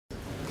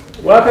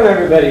Welcome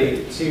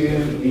everybody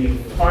to the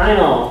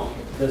final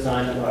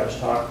Design at Large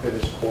talk for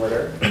this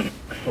quarter.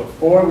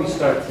 Before we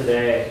start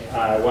today,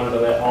 I wanted to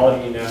let all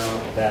of you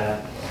know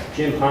that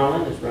Jim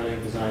Holland is running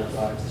Design at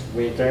Large this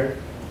winter,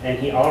 and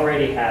he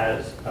already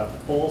has a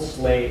full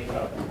slate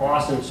of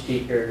awesome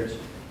speakers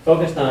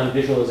focused on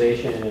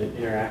visualization and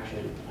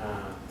interaction.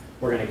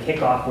 We're going to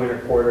kick off winter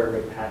quarter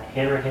with Pat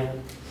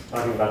Hanrahan,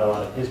 talking about a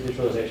lot of his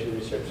visualization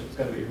research. It's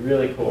going to be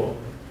really cool.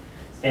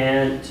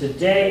 And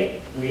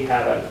today we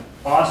have an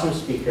awesome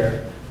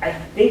speaker. I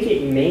think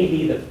it may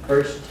be the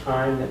first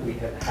time that we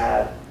have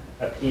had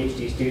a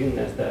PhD student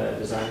as the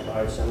Design at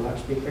Large seminar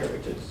speaker,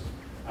 which is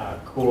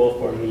cool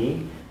for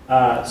me.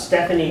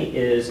 Stefanie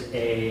is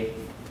a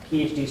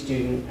PhD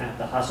student at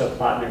the Hasso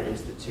Plattner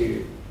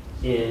Institute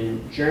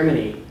in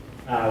Germany,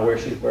 where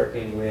she's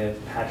working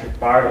with Patrick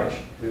Barish,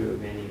 who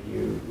many of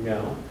you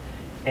know.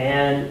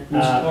 And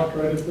who's talked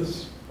right at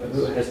this?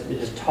 Who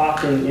has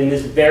talked in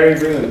this very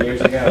room years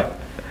ago.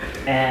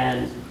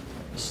 And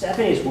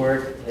Stefanie's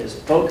work is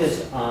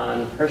focused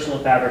on personal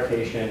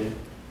fabrication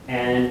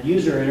and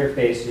user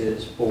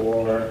interfaces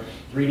for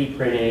 3D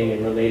printing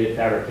and related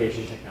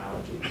fabrication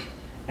technologies.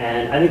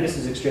 And I think this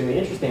is extremely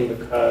interesting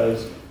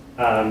because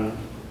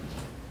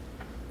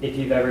if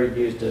you've ever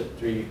used a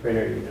 3D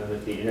printer, you know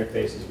that the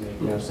interfaces make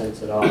no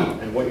sense at all.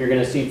 And what you're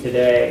going to see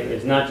today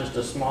is not just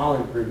a small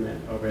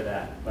improvement over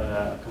that, but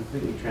a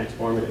completely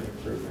transformative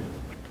improvement.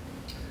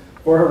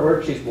 For her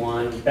work, she's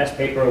won Best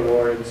Paper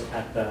Awards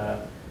at the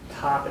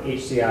top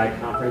HCI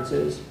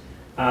conferences.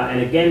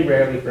 And again,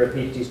 rarely for a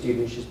PhD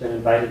student, she's been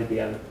invited to be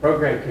on the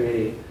program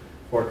committee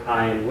for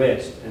Chi and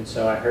WIST. And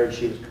so I heard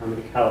she was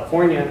coming to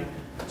California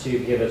to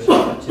give us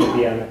to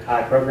be on the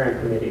Chi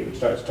program committee, which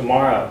starts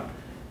tomorrow.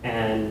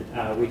 And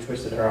we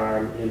twisted her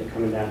arm into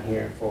coming down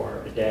here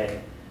for a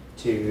day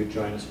to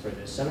join us for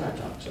this seminar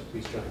talk. So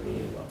please join me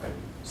in welcoming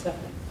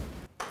Stefanie.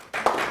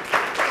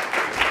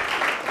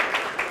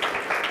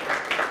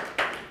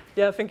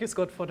 Yeah, thank you,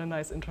 Scott, for the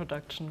nice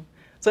introduction.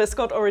 So as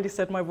Scott already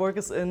said, my work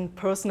is in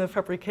personal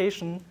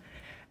fabrication.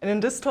 And in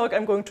this talk,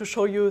 I'm going to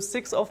show you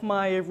 6 of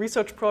my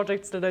research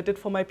projects that I did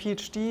for my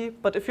PhD.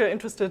 But if you're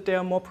interested, there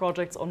are more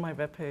projects on my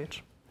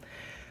webpage.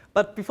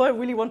 But before I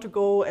really want to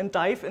go and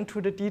dive into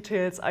the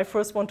details, I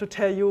first want to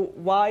tell you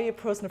why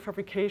personal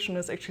fabrication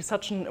is actually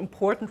such an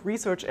important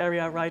research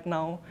area right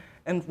now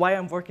and why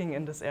I'm working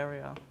in this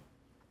area.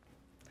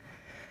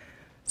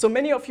 So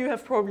many of you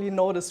have probably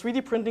noticed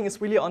 3D printing is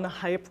really on a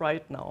hype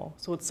right now.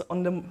 So it's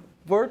on the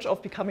verge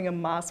of becoming a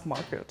mass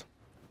market.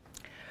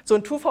 So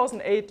in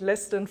 2008,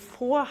 less than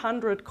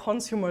 400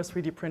 consumer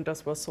 3D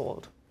printers were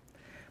sold.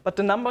 But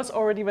the numbers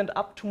already went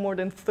up to more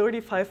than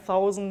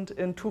 35,000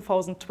 in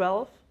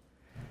 2012.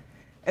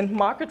 And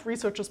market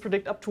researchers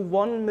predict up to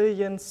 1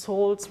 million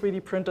sold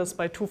 3D printers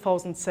by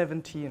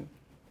 2017.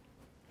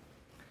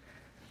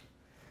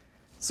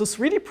 So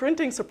 3D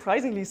printing,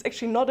 surprisingly, is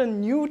actually not a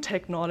new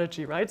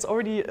technology, right? It's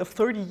already a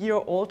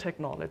 30-year-old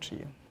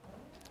technology.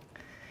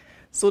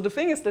 So the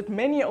thing is that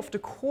many of the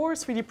core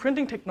 3D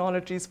printing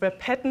technologies were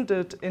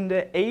patented in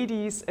the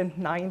 80s and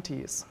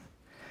 90s.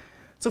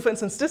 So for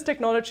instance, this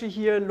technology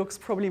here looks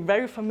probably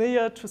very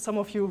familiar to some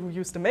of you who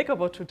use the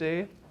MakerBot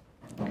today.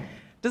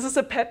 This is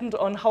a patent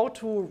on how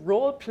to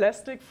roll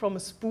plastic from a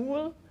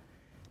spool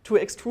to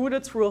extrude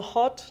it through a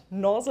hot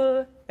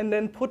nozzle and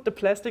then put the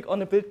plastic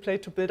on a build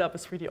plate to build up a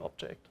 3D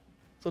object.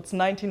 So it's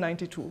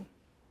 1992.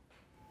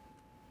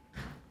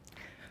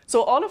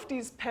 So all of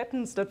these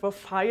patents that were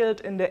filed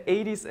in the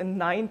 80s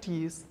and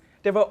 90s,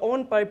 they were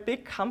owned by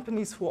big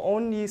companies who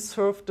only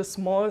served the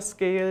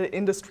small-scale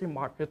industry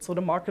market, so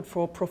the market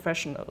for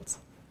professionals.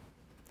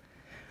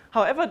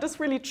 However, this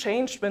really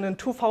changed when in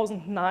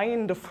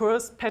 2009, the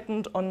first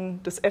patent on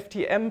this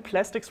FDM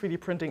plastic 3D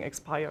printing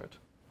expired.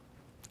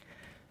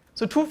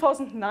 So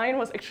 2009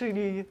 was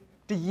actually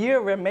the year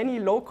where many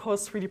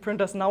low-cost 3D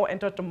printers now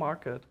entered the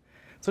market.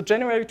 So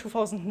January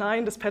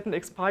 2009, this patent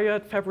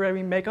expired.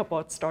 February,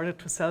 MakerBot started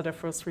to sell their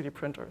first 3D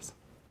printers.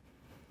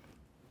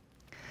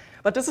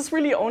 But this is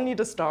really only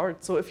the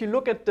start. So if you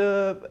look at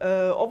the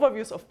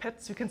overviews of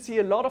patents, you can see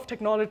a lot of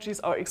technologies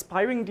are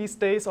expiring these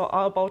days or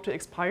are about to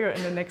expire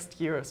in the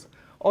next years.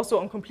 Also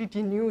on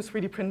completely new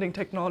 3D printing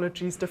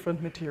technologies,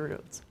 different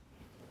materials.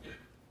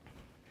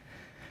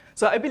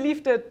 So I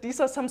believe that these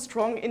are some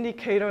strong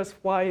indicators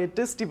why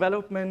this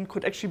development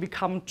could actually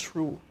become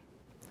true.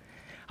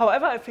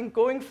 However, I think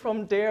going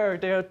from there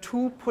are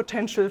 2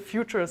 potential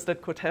futures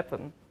that could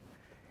happen.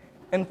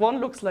 And one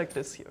looks like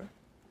this here.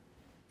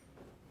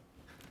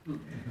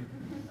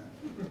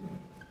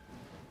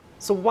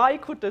 So why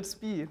could this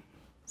be?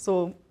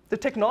 So the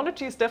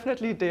technology is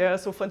definitely there.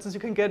 So for instance, you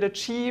can get a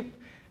cheap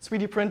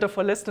 3D printer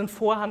for less than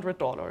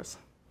 $400.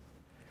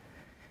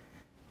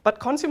 But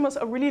consumers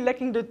are really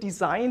lacking the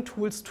design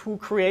tools to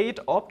create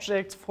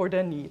objects for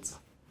their needs.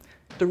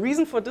 The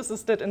reason for this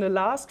is that in the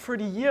last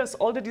 30 years,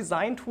 all the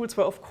design tools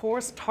were, of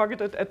course,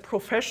 targeted at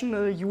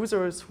professional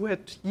users who had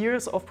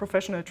years of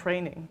professional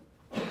training.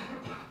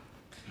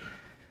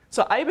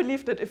 So I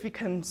believe that if we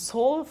can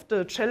solve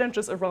the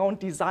challenges around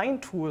design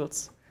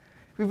tools,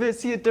 we will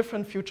see a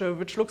different future,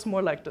 which looks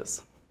more like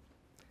this.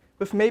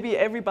 with maybe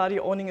everybody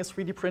owning a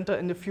 3D printer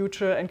in the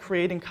future and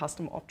creating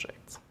custom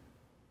objects.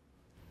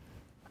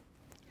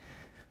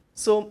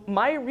 So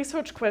my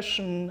research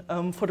question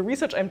for the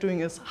research I'm doing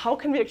is, how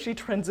can we actually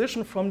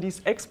transition from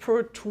these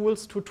expert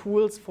tools to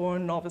tools for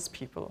novice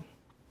people?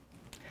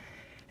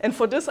 And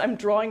for this, I'm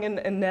drawing an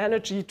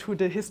analogy to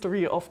the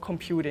history of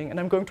computing, and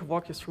I'm going to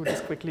walk you through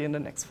this quickly in the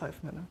next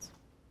 5 minutes.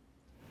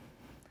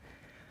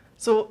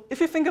 So if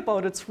you think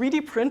about it,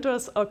 3D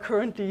printers are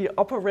currently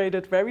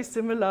operated very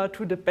similar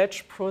to the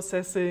batch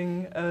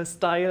processing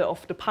style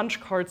of the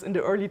punch cards in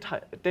the early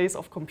days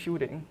of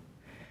computing.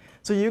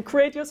 So you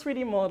create your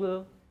 3D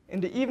model, in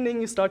the evening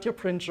you start your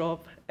print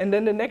job, and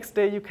then the next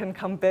day you can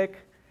come back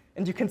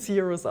and you can see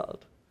your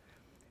result.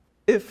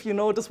 If you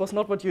know this was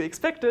not what you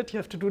expected, you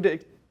have to do the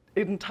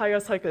entire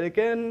cycle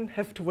again,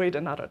 have to wait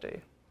another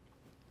day.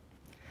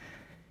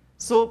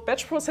 So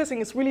batch processing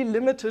is really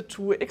limited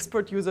to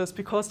expert users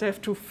because they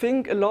have to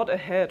think a lot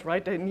ahead,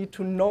 right? They need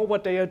to know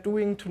what they are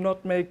doing to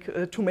not make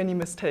too many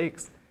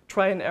mistakes.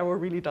 Try and error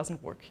really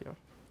doesn't work here.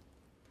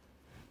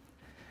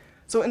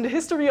 So in the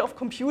history of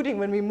computing,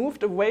 when we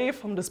moved away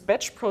from this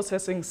batch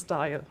processing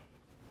style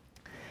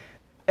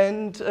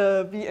and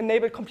we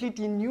enabled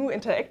completely new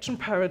interaction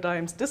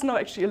paradigms, this now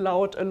actually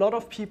allowed a lot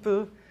of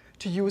people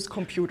to use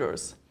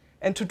computers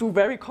and to do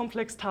very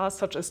complex tasks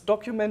such as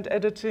document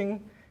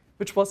editing,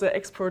 which was an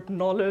expert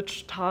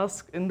knowledge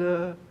task in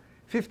the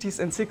 50s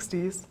and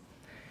 60s,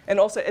 and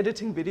also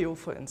editing video,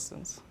 for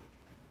instance.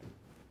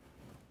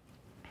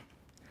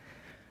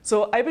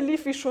 So I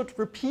believe we should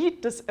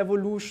repeat this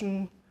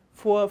evolution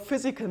for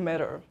physical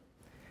matter.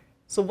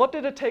 So what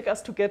did it take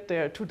us to get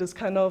there, to this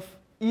kind of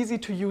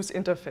easy-to-use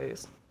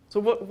interface? So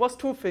what was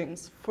two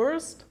things.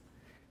 First,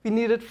 we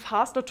needed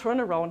faster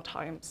turnaround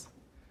times.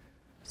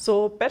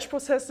 So batch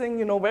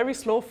processing, very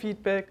slow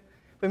feedback.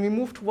 When we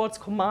moved towards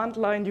command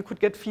line, you could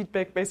get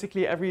feedback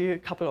basically every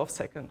couple of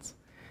seconds,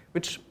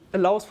 which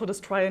allows for this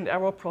try and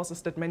error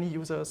process that many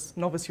users,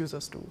 novice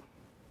users, do.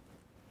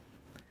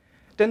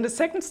 Then the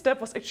second step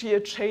was actually a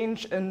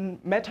change in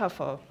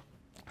metaphor.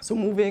 So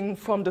moving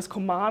from this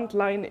command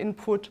line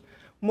input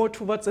more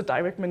towards a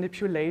direct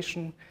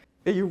manipulation,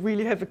 where you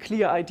really have a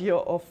clear idea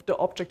of the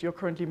object you're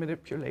currently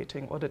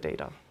manipulating or the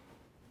data.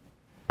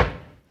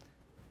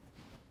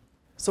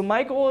 So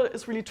my goal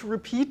is really to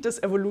repeat this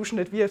evolution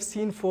that we have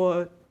seen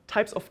for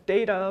types of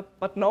data,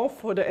 but now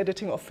for the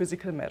editing of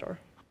physical matter.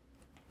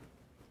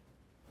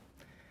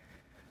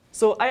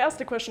 So I asked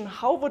the question,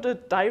 how would a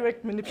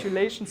direct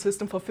manipulation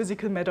system for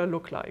physical matter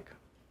look like?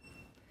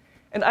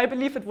 And I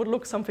believe it would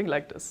look something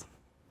like this.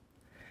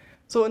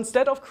 So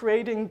instead of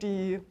creating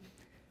the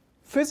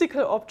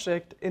physical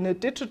object in a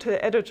digital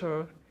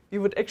editor, we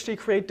would actually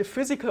create the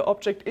physical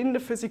object in the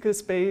physical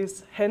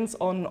space,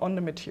 hands-on on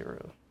the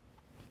material.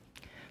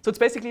 So it's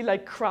basically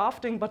like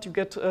crafting, but you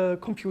get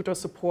computer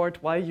support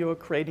while you're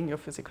creating your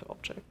physical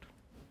object.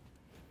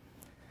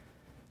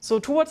 So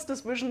towards this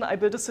vision, I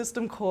built a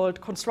system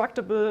called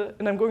Constructible,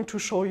 and I'm going to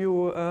show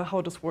you how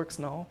this works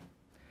now.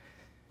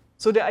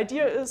 So the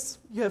idea is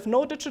you have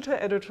no digital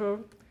editor,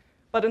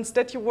 but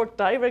instead you work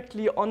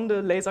directly on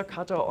the laser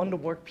cutter on the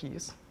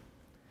workpiece.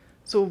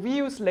 So we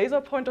use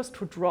laser pointers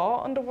to draw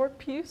on the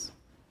workpiece.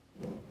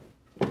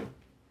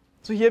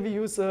 So here we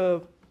use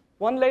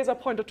one laser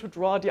pointer to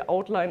draw the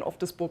outline of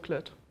this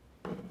booklet.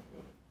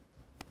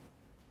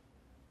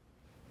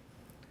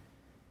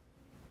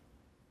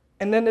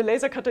 And then the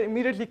laser cutter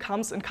immediately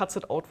comes and cuts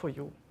it out for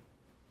you.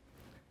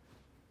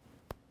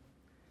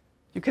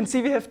 You can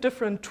see we have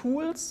different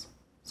tools.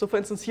 So for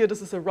instance, here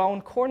this is a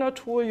round corner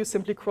tool. You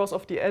simply cross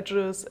off the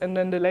edges, and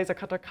then the laser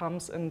cutter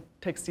comes and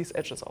takes these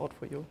edges out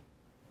for you.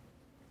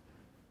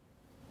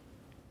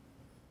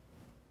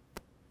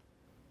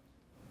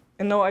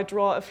 And now I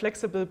draw a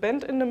flexible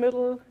bend in the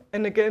middle.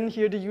 And again,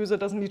 here the user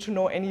doesn't need to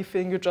know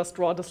anything. You just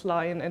draw this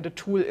line, and the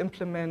tool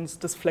implements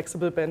this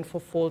flexible bend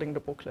for folding the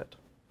booklet.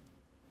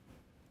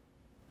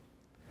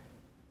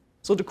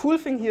 So the cool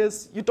thing here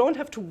is you don't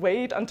have to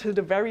wait until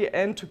the very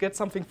end to get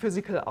something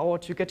physical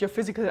out. You get your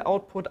physical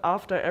output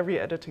after every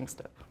editing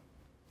step.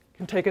 You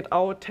can take it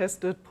out,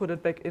 test it, put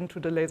it back into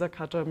the laser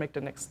cutter, make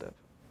the next step.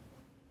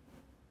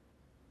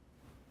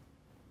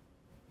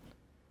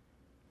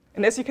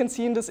 And as you can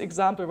see in this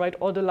example, right,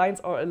 all the lines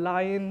are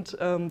aligned.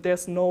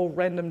 There's no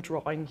random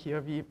drawing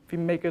here. We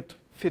make it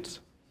fit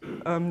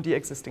the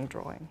existing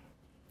drawing.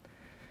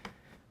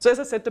 So as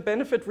I said, the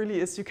benefit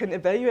really is you can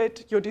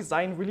evaluate your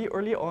design really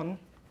early on.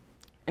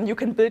 And you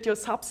can build your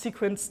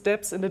subsequent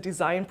steps in the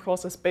design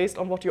process based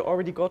on what you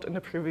already got in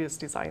the previous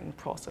design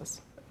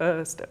process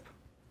step.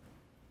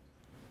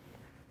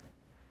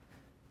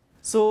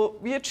 So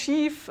we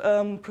achieve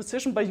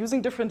precision by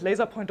using different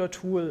laser pointer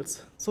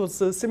tools. So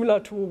it's similar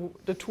to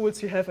the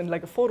tools you have in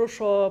like a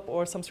Photoshop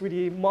or some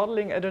 3D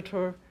modeling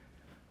editor.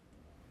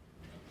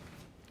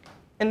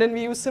 And then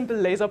we use simple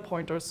laser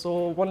pointers.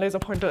 So one laser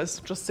pointer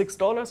is just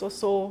 $6 or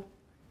so.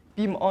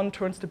 Beam on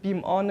turns the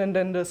beam on, and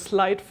then the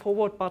slide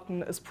forward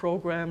button is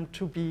programmed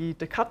to be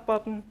the cut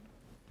button.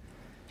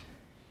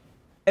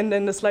 And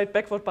then the slide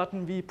backward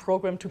button we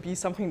program to be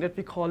something that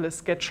we call a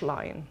sketch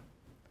line.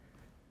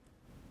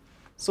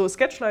 So a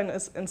sketch line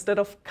is, instead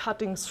of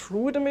cutting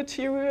through the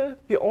material,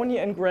 we only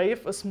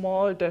engrave a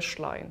small dashed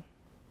line.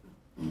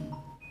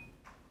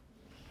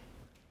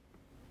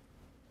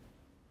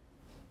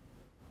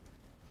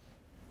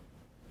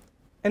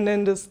 And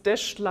then this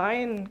dashed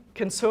line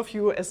can serve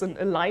you as an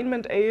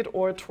alignment aid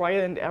or a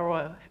trial and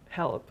error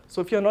help.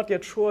 So if you're not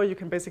yet sure, you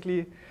can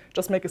basically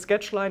just make a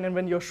sketch line, and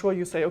when you're sure,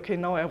 you say, okay,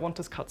 now I want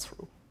this cut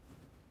through.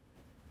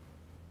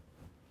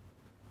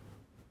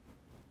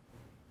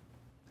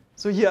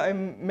 So here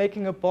I'm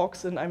making a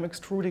box and I'm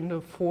extruding the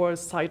 4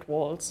 side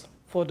walls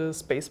for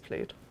this base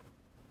plate.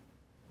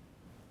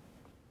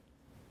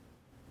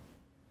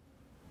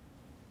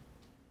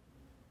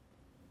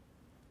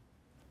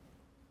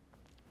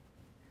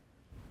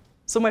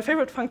 So my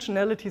favorite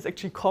functionality is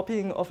actually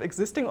copying of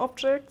existing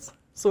objects.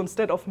 So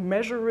instead of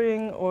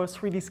measuring or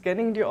 3D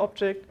scanning the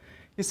object,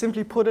 you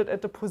simply put it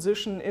at the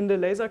position in the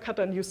laser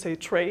cutter and you say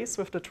trace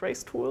with the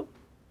trace tool.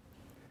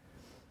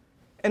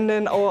 And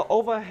then our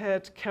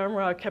overhead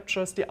camera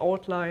captures the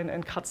outline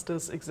and cuts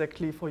this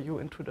exactly for you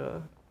into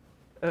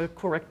the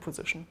correct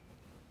position.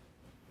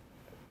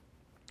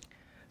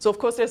 So of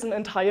course, there's an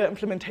entire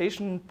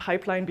implementation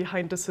pipeline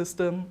behind the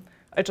system.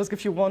 I just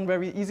give you one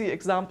very easy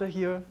example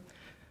here.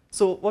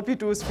 So what we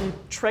do is we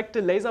track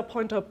the laser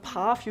pointer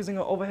path using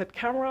an overhead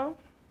camera.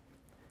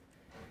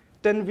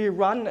 Then we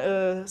run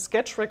a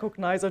sketch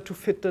recognizer to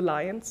fit the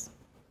lines.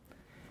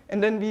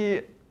 And then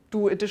we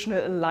do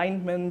additional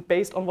alignment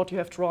based on what you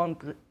have drawn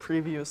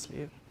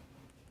previously.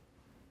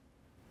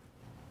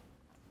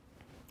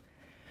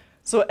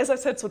 So as I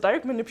said, so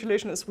direct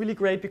manipulation is really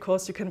great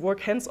because you can work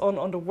hands-on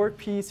on the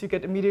workpiece. You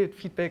get immediate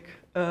feedback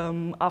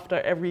after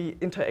every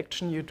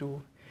interaction you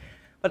do.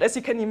 But as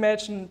you can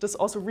imagine, this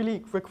also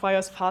really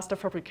requires faster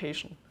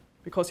fabrication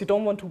because you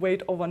don't want to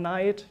wait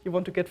overnight. You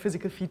want to get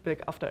physical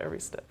feedback after every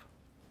step.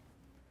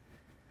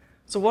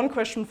 So one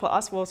question for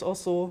us was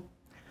also,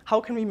 how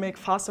can we make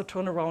faster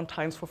turnaround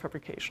times for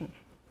fabrication?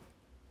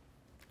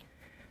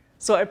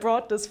 So I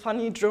brought this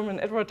funny German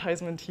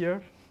advertisement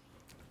here.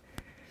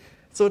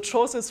 So it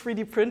shows a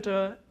 3D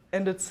printer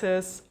and it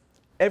says,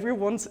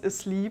 everyone's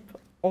asleep,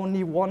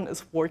 only one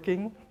is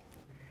working.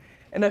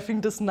 And I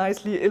think this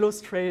nicely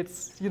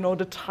illustrates,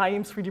 the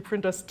time 3D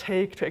printers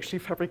take to actually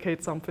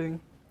fabricate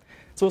something.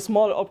 So a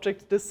small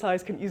object this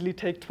size can easily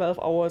take 12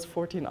 hours,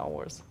 14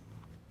 hours.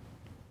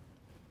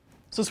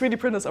 So 3D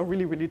printers are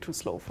really, really too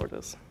slow for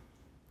this.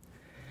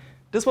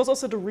 This was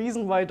also the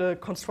reason why the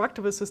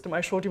constructible system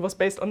I showed you was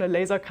based on a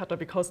laser cutter,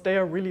 because they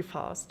are really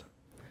fast.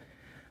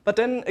 But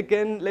then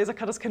again, laser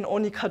cutters can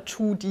only cut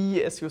 2D,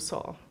 as you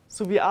saw.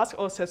 So we asked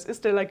ourselves, is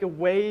there like a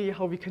way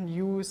how we can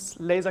use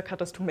laser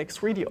cutters to make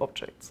 3D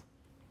objects?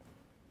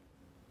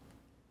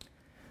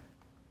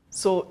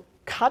 So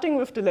cutting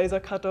with the laser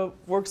cutter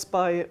works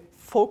by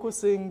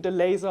focusing the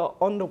laser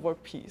on the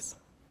workpiece.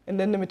 And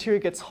then the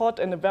material gets hot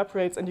and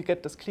evaporates and you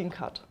get this clean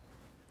cut.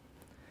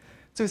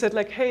 So we said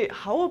like, hey,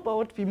 how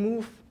about we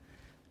move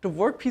the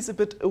workpiece a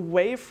bit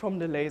away from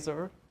the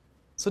laser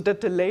so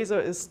that the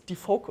laser is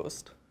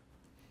defocused.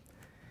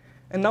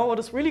 And now what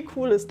is really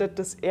cool is that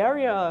this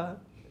area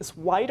is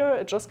wider,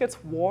 it just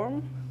gets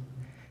warm,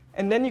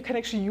 and then you can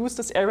actually use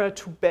this area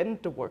to bend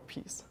the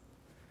workpiece.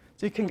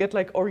 So you can get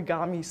like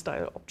origami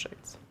style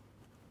objects.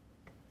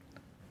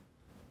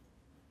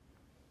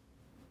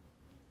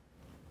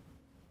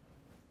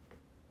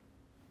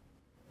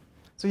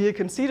 So here you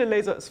can see the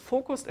laser is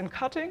focused and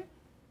cutting.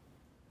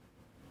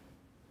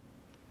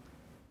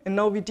 And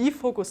now we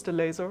defocus the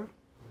laser.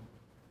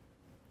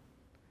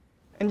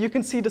 And you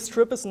can see the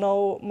strip is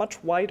now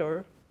much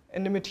wider,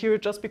 and the material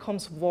just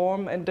becomes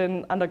warm, and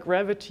then under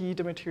gravity,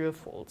 the material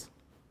folds.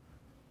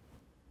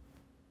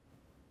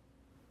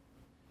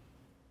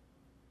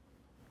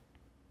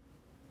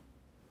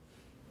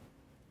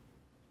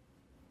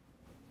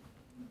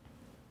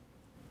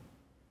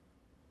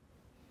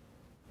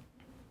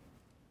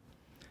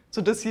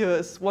 So this here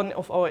is one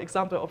of our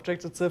example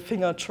objects. It's a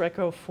finger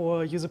tracker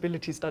for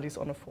usability studies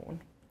on a phone.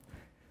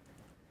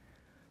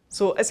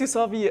 So as you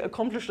saw, we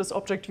accomplished this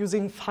object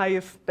using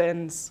 5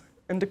 bends.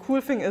 And the cool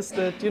thing is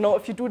that,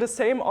 if you do the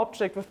same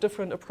object with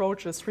different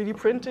approaches, 3D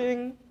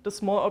printing, the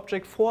small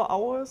object 4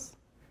 hours.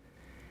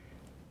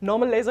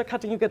 Normal laser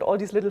cutting, you get all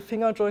these little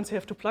finger joints you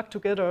have to plug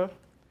together.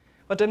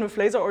 But then with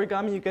laser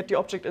origami, you get the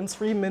object in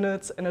 3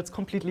 minutes, and it's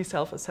completely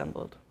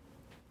self-assembled.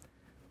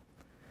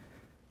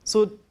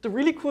 So the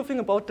really cool thing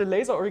about the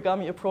laser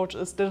origami approach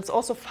is that it's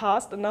also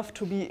fast enough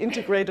to be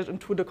integrated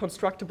into the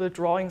constructible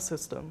drawing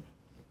system.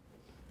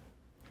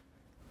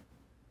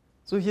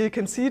 So here you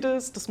can see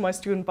this. This is my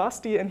student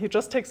Basti, and he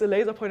just takes a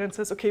laser pointer and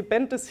says, okay,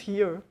 bend this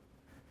here.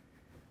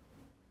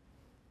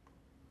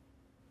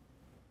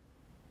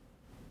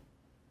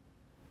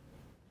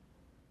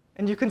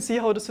 And you can see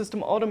how the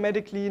system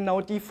automatically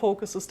now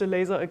defocuses the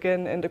laser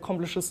again and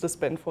accomplishes this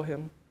bend for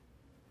him.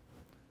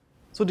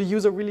 So the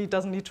user really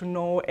doesn't need to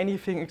know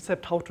anything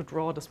except how to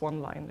draw this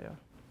one line there.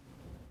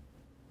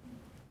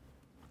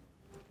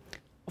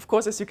 Of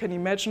course, as you can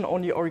imagine,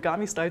 only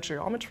origami-style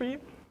geometry.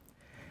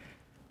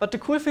 But the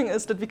cool thing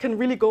is that we can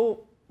really go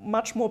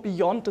much more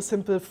beyond the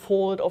simple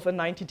fold of a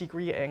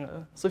 90-degree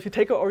angle. So if you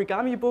take an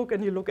origami book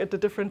and you look at the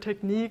different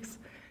techniques,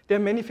 there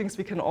are many things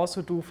we can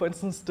also do. For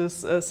instance,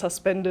 this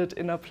suspended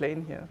inner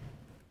plane here.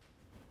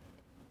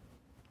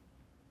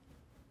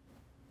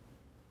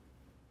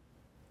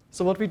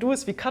 So what we do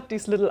is we cut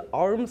these little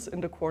arms in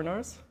the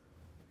corners,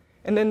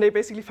 and then they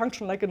basically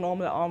function like a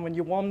normal arm. When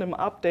you warm them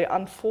up, they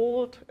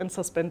unfold and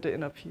suspend the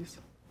inner piece.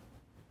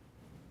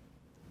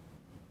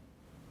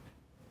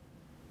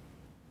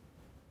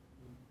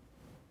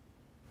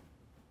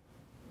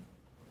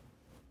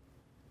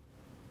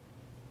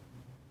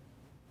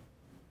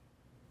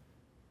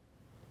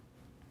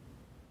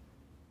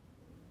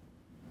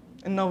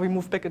 And now we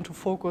move back into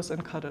focus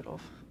and cut it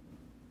off.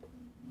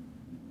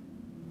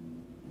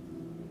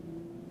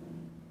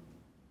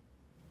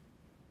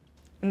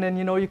 And then,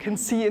 you can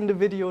see in the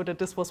video that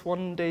this was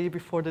 1 day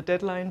before the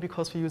deadline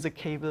because we use a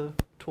cable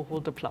to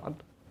hold the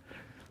plant.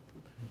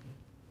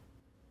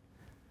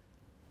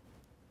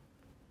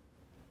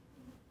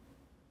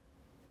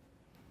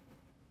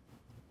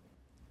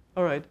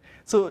 All right,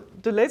 so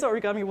the laser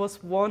origami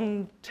was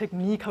one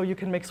technique how you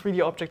can make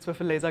 3D objects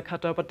with a laser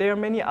cutter, but there are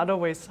many other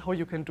ways how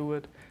you can do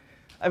it.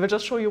 I will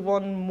just show you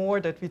one more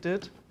that we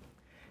did.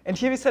 And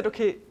here we said,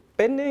 okay,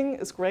 bending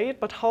is great,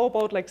 but how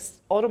about like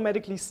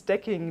automatically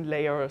stacking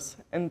layers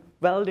and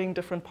welding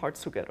different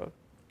parts together?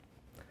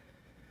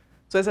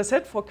 So as I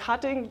said, for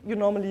cutting, you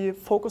normally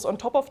focus on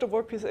top of the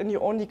workpiece and you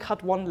only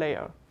cut one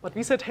layer. But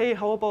we said, hey,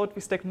 how about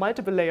we stack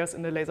multiple layers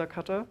in the laser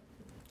cutter?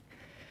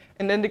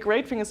 And then the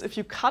great thing is if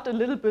you cut a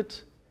little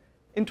bit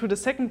into the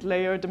second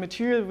layer, the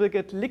material will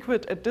get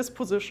liquid at this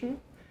position,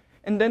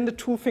 and then the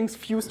two things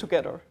fuse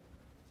together.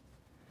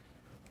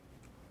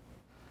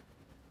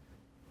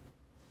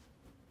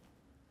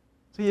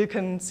 So you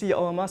can see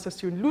our master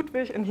student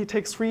Ludwig, and he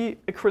takes 3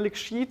 acrylic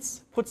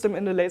sheets, puts them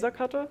in the laser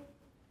cutter.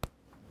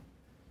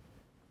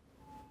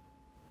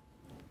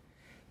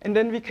 And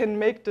then we can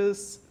make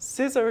this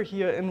scissor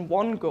here in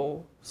one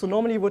go. So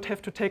normally you would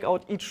have to take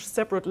out each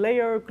separate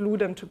layer, glue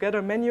them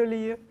together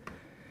manually.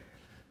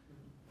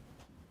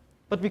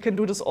 But we can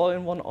do this all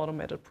in one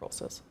automated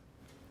process.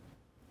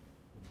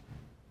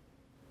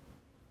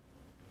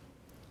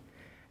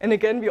 And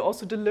again, we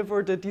also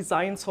deliver the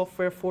design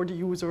software for the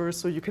user,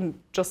 so you can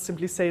just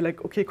simply say,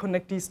 like, okay,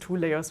 connect these 2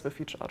 layers with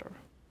each other.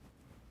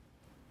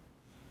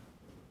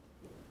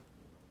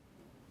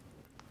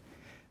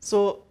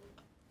 So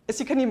as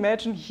you can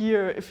imagine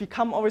here, if we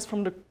come always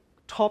from the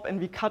top and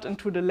we cut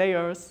into the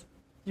layers,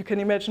 you can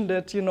imagine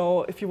that,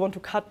 if you want to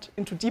cut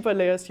into deeper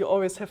layers, you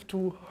always have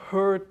to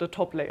hurt the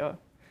top layer.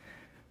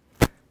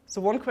 So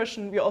one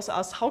question we also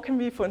asked, how can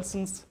we, for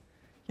instance,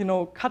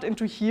 cut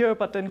into here,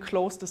 but then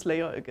close this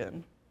layer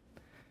again?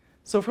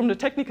 So from the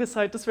technical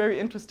side, this is very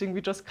interesting.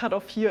 We just cut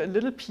off here a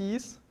little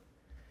piece,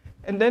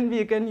 and then we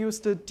again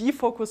use the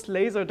defocused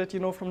laser that you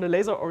know from the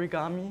laser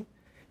origami,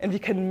 and we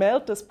can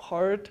melt this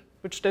part,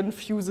 which then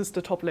fuses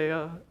the top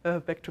layer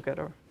back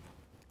together.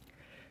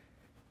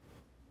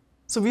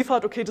 So we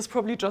thought, okay, this is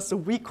probably just a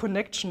weak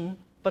connection,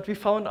 but we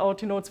found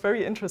out, it's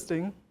very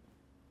interesting.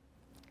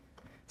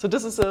 So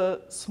this is a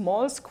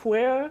small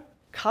square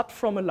cut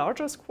from a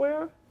larger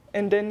square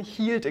and then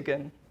healed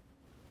again.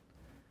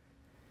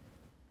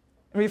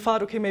 And we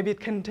thought, okay, maybe it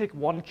can take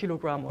 1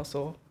 kilogram or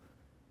so.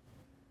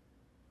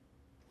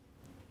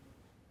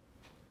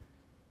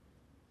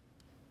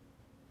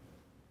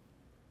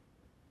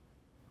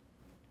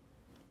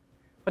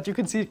 But you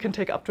can see it can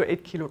take up to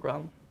 8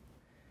 kilograms.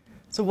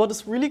 So what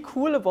is really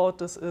cool about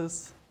this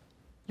is,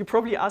 you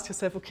probably ask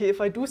yourself, okay,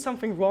 if I do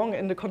something wrong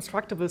in the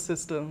constructible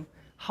system,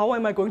 how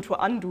am I going to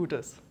undo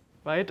this,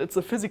 right? It's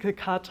a physical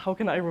cut, how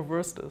can I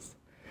reverse this?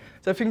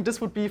 So I think this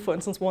would be, for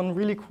instance, one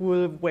really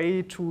cool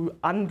way to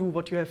undo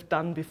what you have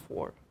done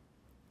before.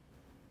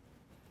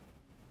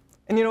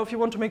 And if you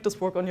want to make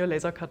this work on your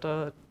laser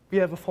cutter, we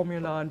have a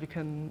formula and we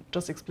can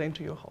just explain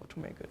to you how to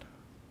make it.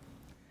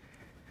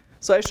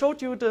 So I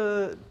showed you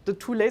the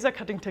 2 laser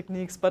cutting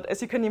techniques, but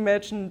as you can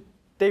imagine,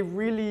 they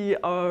really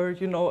are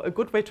a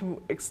good way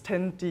to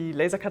extend the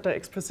laser cutter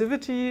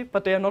expressivity,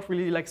 but they are not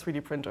really like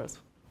 3D printers.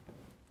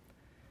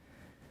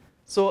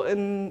 So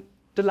in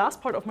the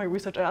last part of my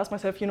research, I asked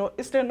myself,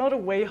 is there not a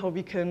way how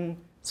we can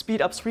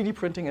speed up 3D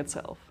printing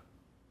itself?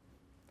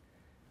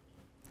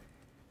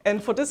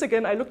 And for this,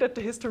 again, I looked at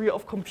the history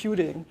of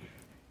computing.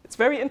 It's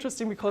very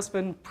interesting because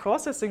when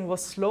processing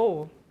was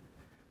slow,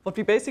 what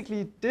we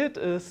basically did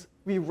is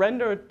we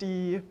rendered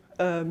the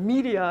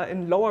media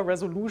in lower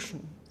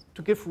resolution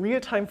to give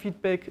real-time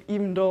feedback,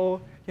 even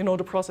though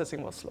the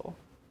processing was slow.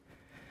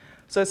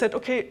 So I said,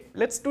 okay,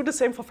 let's do the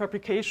same for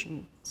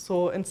fabrication.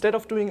 So instead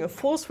of doing a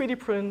full 3D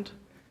print,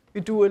 we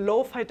do a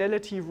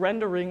low-fidelity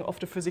rendering of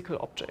the physical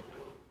object.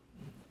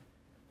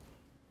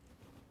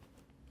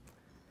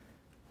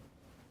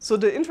 So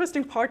the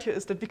interesting part here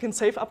is that we can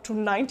save up to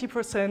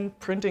 90%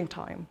 printing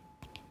time.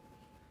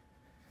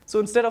 So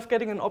instead of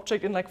getting an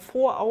object in like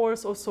 4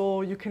 hours or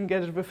so, you can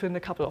get it within a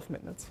couple of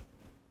minutes.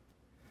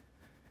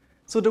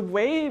 So the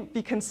way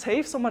we can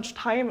save so much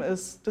time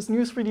is this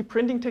new 3D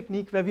printing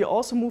technique where we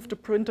also move the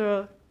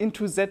printer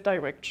into Z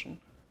direction.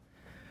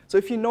 So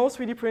if you know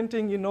 3D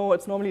printing, you know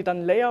it's normally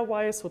done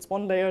layer-wise, so it's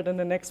one layer, then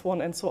the next one,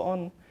 and so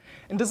on.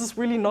 And this is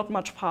really not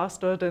much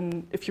faster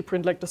than if you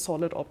print like the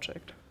solid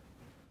object.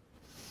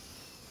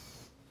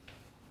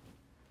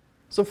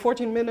 So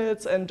 14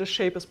 minutes, and the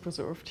shape is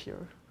preserved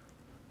here.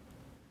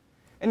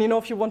 And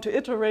if you want to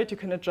iterate, you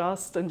can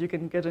adjust, and you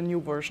can get a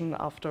new version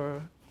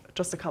after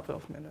just a couple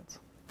of minutes.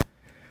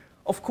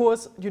 Of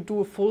course, you do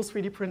a full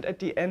 3D print at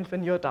the end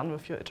when you're done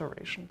with your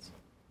iterations.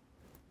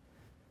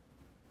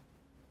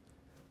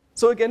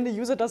 So again, the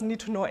user doesn't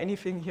need to know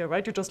anything here,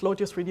 right? You just load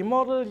your 3D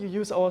model, you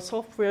use our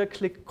software,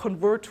 click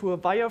Convert to a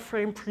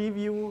wireframe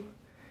preview,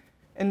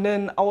 and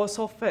then our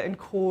software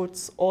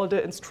encodes all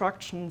the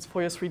instructions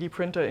for your 3D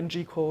printer in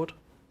G-code.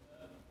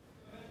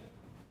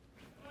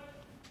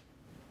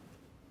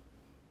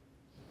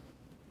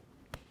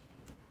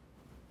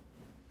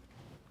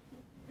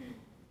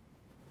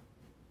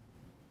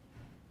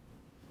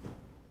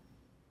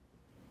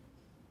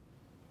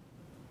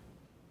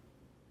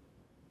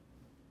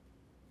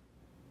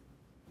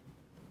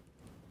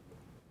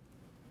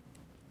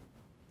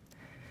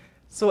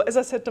 So as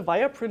I said, the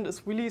wireprint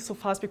is really so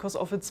fast because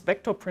of its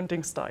vector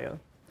printing style.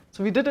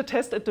 So we did a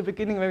test at the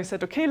beginning where we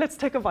said, OK, let's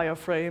take a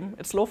wireframe.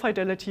 It's low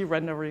fidelity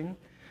rendering.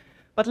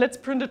 But let's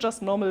print it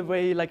just normal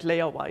way, like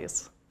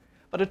layer-wise.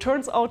 But it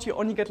turns out you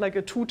only get like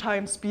a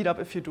 2x speed up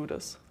if you do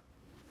this.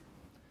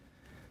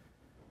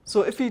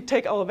 So if we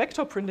take our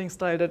vector printing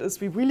style, that is,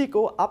 we really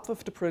go up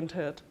with the print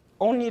head.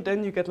 Only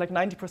then you get like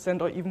 90%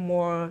 or even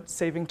more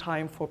saving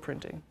time for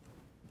printing.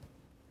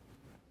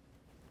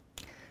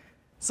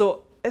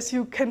 So as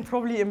you can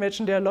probably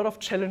imagine, there are a lot of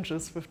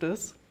challenges with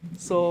this.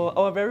 So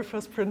our very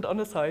first print on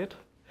the site,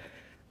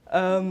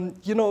 when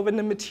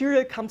the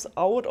material comes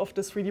out of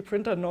the 3D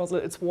printer nozzle,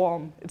 it's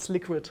warm, it's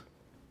liquid.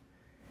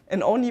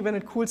 And only when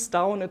it cools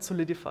down, it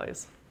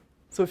solidifies.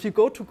 So if you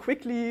go too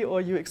quickly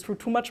or you extrude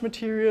too much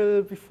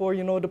material before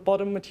the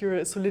bottom material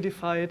is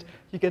solidified,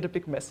 you get a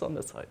big mess on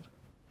the side.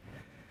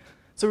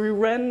 So we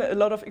ran a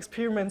lot of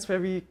experiments where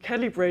we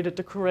calibrated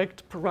the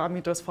correct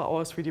parameters for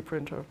our 3D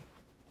printer.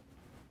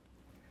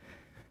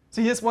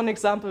 So here's one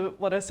example,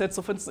 what I said.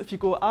 So for instance, if you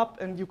go up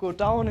and you go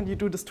down and you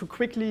do this too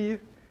quickly,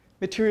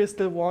 material is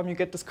still warm, you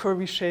get this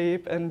curvy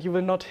shape, and you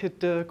will not hit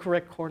the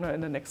correct corner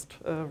in the next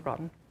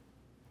run.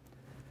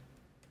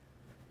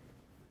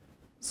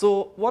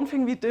 So one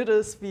thing we did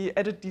is we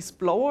added these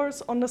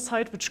blowers on the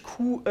side, which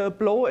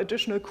blow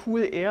additional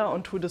cool air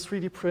onto the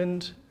 3D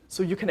print,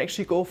 so you can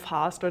actually go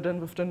faster than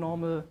with the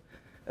normal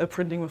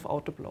printing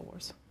without the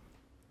blowers.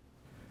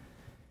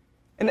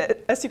 And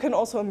as you can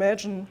also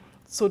imagine,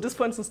 so this,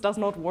 for instance, does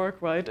not work,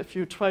 right? If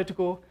you try to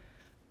go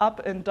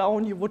up and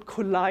down, you would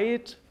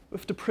collide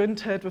with the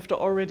print head with the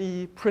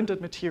already printed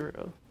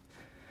material.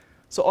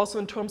 So also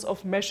in terms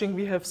of meshing,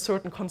 we have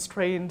certain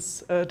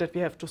constraints that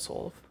we have to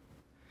solve.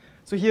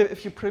 So here,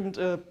 if you print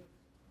a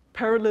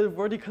parallel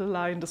vertical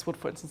line, this would,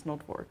 for instance,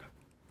 not work.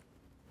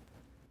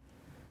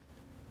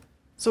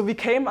 So we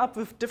came up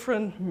with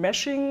different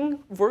meshing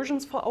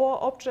versions for our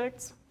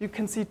objects. You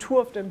can see two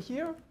of them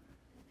here.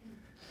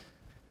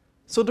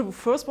 So the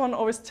first one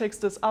always takes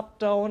this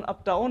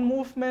up-down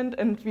movement,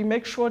 and we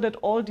make sure that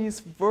all these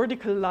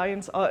vertical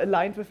lines are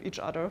aligned with each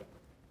other.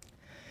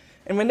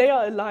 And when they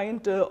are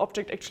aligned, the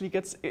object actually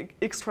gets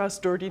extra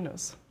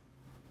sturdiness.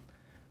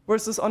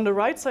 Versus on the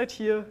right side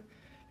here,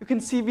 you can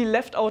see we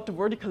left out the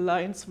vertical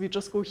lines. We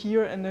just go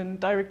here and then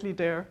directly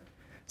there.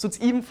 So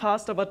it's even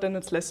faster, but then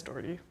it's less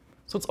sturdy.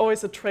 So it's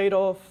always a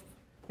trade-off,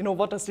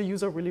 what does the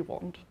user really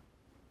want?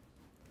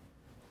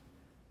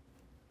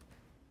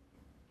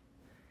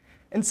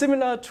 And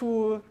similar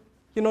to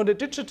the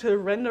digital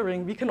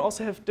rendering, we can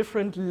also have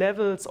different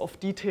levels of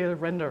detail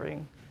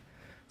rendering.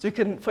 So you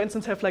can, for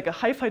instance, have like a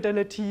high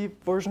fidelity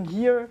version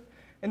here,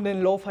 and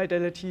then low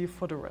fidelity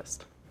for the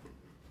rest.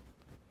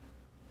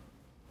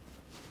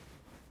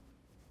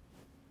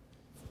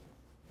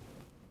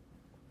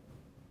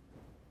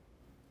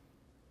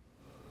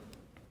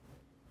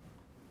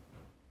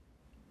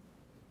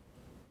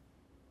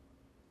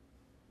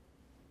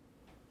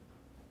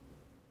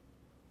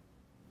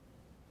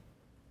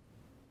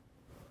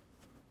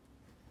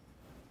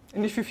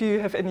 And if you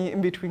have any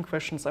in-between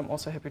questions, I'm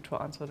also happy to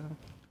answer them.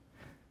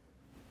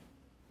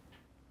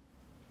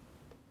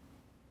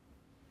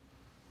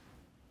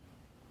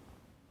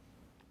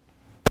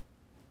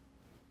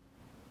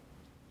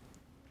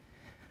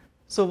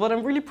 So what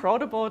I'm really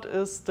proud about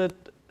is that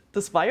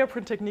this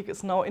wireprint technique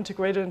is now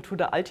integrated into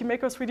the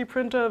Ultimaker 3D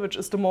printer, which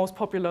is the most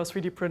popular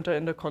 3D printer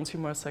in the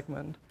consumer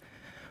segment.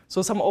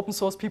 So some open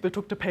source people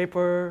took the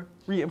paper,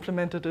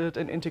 re-implemented it,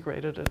 and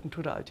integrated it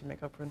into the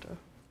Ultimaker printer.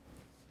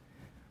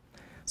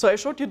 So I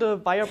showed you the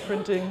wire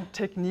printing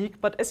technique,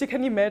 but as you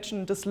can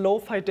imagine, this low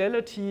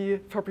fidelity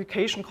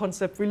fabrication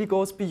concept really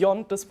goes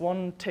beyond this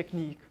one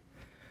technique.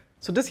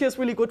 So this here is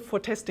really good for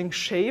testing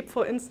shape,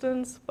 for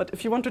instance, but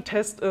if you want to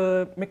test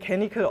a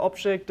mechanical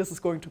object, this is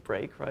going to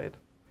break, right?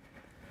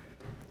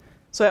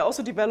 So I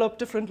also developed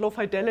different low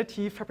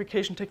fidelity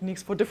fabrication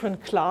techniques for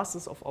different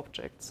classes of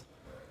objects.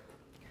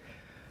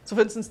 So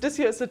for instance, this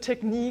here is a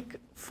technique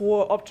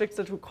for objects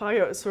that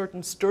require a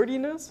certain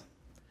sturdiness.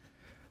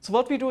 So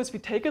what we do is we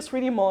take a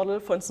 3D model,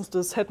 for instance,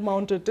 this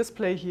head-mounted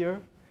display here,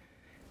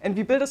 and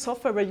we build a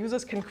software where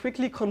users can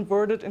quickly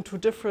convert it into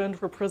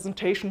different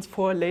representations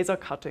for laser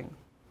cutting.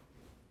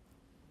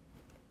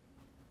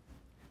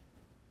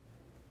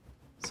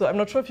 So I'm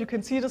not sure if you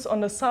can see this on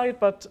the side,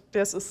 but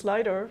there's a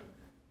slider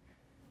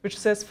which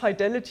says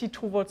fidelity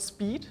towards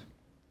speed.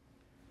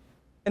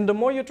 And the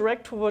more you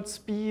drag towards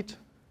speed,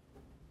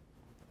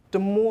 the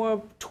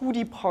more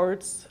 2D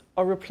parts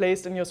are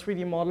replaced in your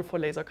 3D model for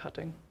laser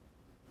cutting.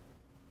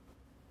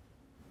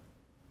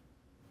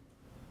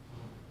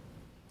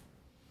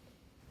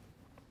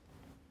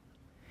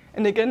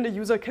 And again, the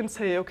user can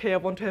say, okay, I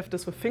want to have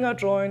this with finger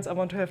joints, I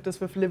want to have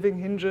this with living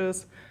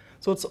hinges.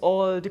 So it's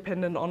all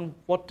dependent on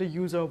what the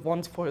user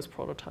wants for his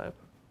prototype.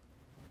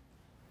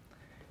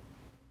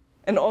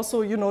 And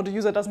also, the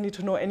user doesn't need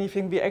to know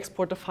anything. We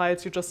export the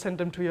files, you just send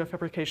them to your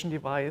fabrication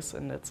device,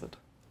 and that's it.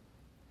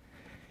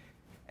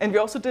 And we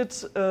also did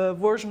a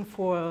version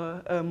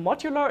for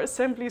modular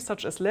assembly,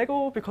 such as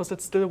Lego, because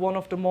it's still one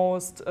of the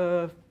most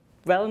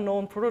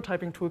well-known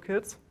prototyping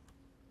toolkits.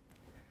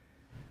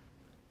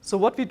 So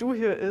what we do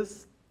here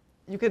is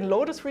you can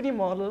load a 3D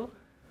model,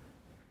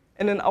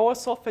 and in our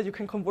software, you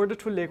can convert it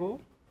to Lego,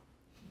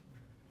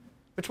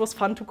 which was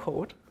fun to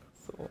code,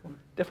 so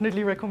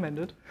definitely recommend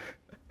it.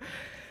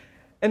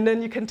 And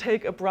then you can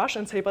take a brush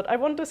and say, but I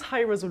want this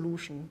high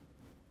resolution.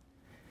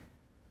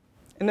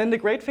 And then the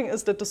great thing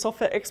is that the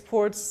software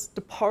exports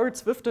the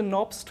parts with the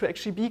knobs to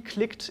actually be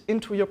clicked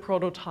into your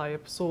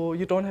prototype, so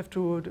you don't have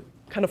to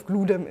kind of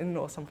glue them in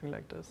or something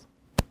like this.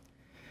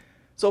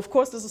 So of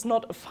course, this is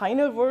not a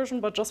final version,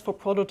 but just for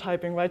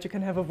prototyping, right? You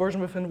can have a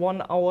version within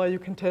 1 hour. You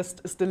can test,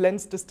 is the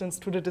lens distance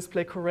to the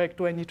display correct?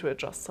 Do I need to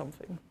adjust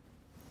something?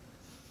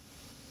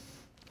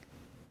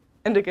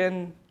 And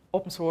again,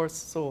 open source,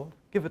 so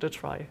give it a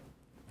try.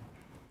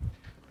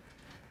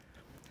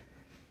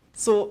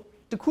 So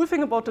the cool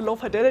thing about the low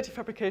fidelity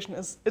fabrication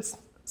is it's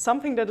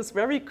something that is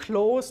very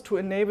close to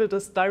enable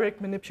this direct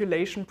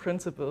manipulation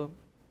principle.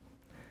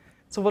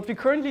 So what we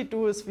currently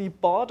do is we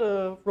bought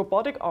a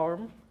robotic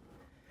arm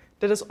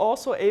that is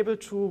also able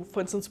to,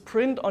 for instance,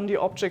 print on the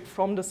object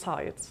from the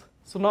sides.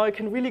 So now I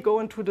can really go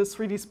into this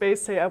 3D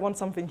space, say I want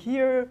something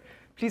here,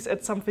 please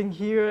add something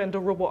here, and the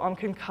robo arm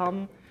can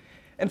come.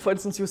 And for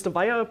instance, use the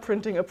wire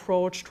printing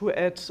approach to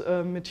add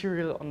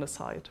material on the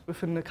side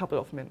within a couple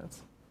of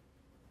minutes.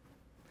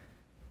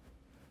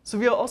 So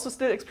we are also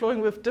still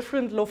exploring with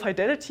different low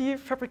fidelity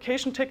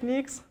fabrication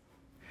techniques.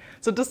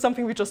 So this is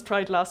something we just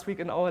tried last week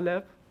in our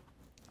lab.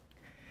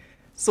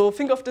 So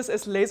think of this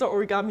as laser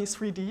origami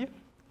 3D.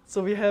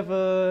 So we have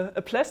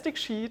a plastic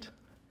sheet,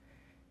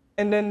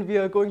 and then we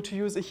are going to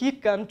use a heat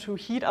gun to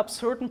heat up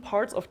certain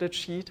parts of that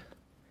sheet.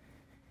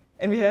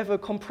 And we have a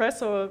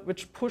compressor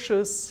which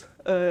pushes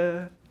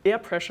air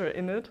pressure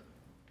in it.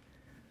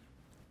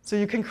 So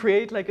you can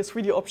create like a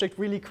 3D object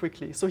really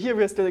quickly. So here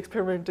we're still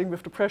experimenting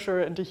with the pressure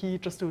and the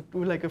heat just to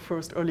do like a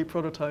first early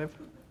prototype.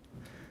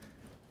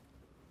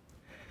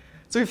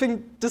 So you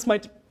think this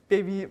might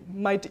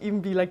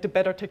even be like the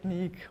better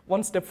technique,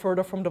 one step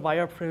further from the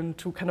wire print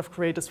to kind of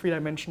create a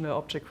 3-dimensional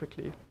object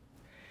quickly.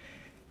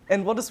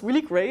 And what is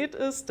really great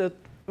is that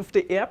with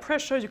the air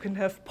pressure, you can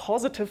have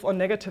positive or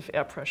negative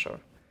air pressure.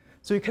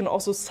 So you can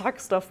also suck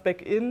stuff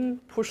back in,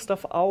 push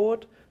stuff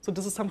out. So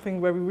this is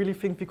something where we really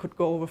think we could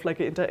go with like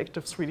an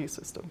interactive 3D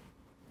system.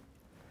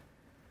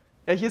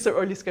 Yeah, here's an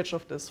early sketch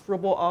of this.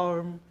 Robo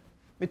arm,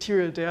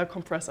 material there,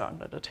 compressor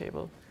under the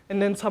table.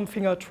 And then some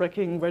finger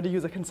tracking where the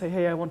user can say,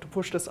 hey, I want to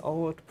push this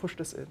out, push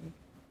this in.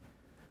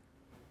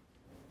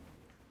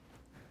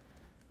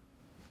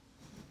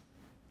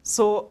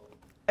 So,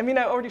 I mean,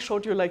 I already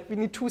showed you, like, we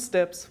need 2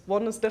 steps.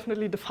 One is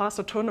definitely the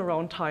faster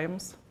turnaround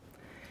times.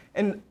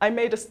 And I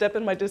made a step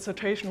in my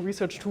dissertation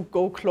research to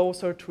go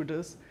closer to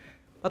this.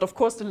 But of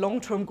course, the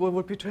long-term goal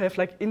would be to have,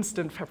 like,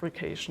 instant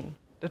fabrication.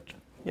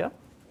 Yeah?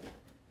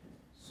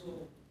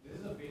 So this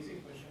is a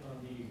basic question on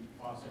the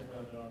faster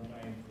turnaround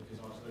time, which is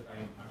also the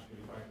time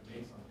actually required to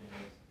make something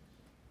else.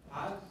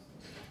 Has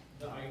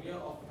the idea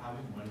of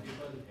having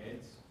multiple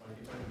heads,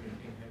 multiple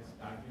printing heads,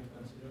 that been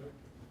considered?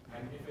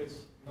 And if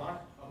it's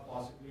not a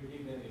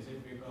possibility, then is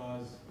it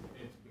because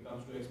it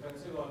becomes too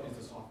expensive, or is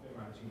the software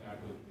managing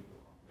that going to be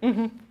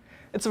too complex?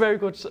 It's a very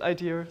good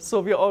idea.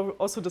 So we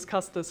also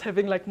discussed this,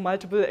 having like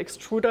multiple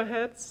extruder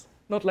heads,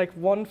 not like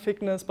one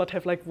thickness, but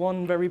have like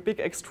one very big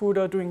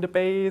extruder doing the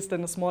base,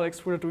 then a small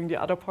extruder doing the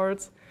other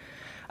parts.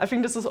 I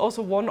think this is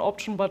also one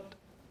option, but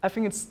I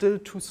think it's still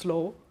too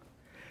slow.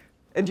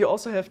 And you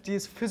also have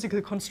these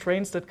physical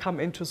constraints that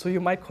come into, so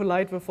you might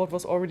collide with what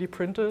was already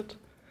printed.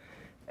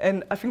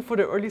 And I think for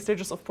the early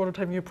stages of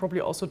prototyping, you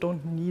probably also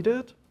don't need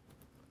it.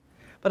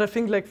 But I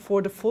think like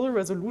for the full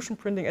resolution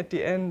printing at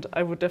the end,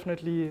 I would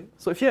definitely,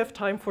 so if you have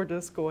time for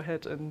this, go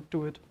ahead and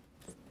do it.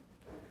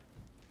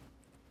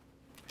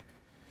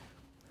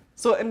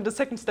 So and the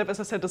second step, as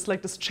I said, is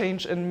like this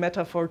change in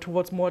metaphor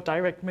towards more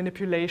direct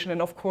manipulation.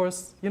 And of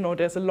course,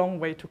 there's a long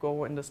way to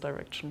go in this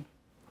direction.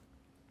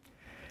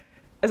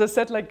 As I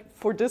said, like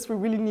for this, we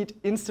really need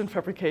instant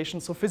fabrication.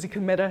 So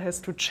physical matter has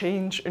to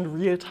change in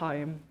real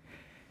time.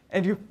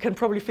 And you can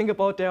probably think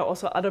about there are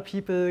also other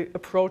people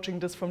approaching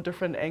this from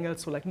different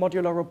angles, so like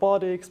modular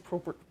robotics,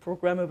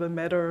 programmable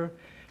matter,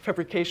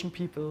 fabrication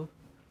people.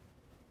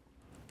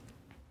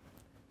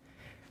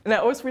 And I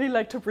always really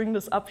like to bring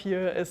this up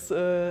here as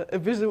a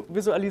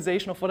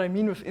visualization of what I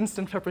mean with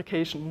instant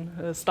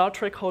fabrication, Star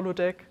Trek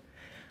holodeck.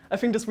 I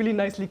think this really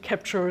nicely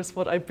captures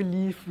what I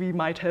believe we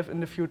might have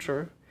in the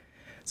future.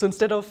 So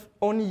instead of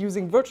only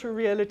using virtual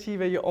reality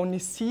where you only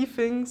see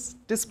things,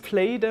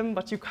 display them,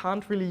 but you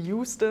can't really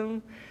use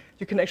them,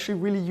 you can actually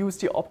really use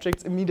the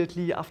objects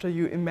immediately after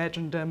you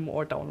imagine them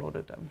or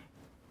downloaded them.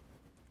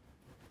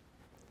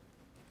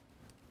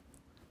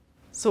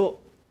 So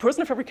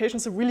personal fabrication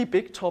is a really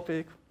big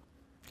topic.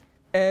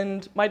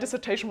 And my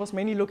dissertation was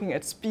mainly looking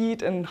at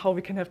speed and how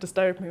we can have this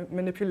direct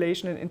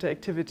manipulation and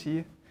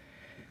interactivity.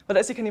 But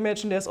as you can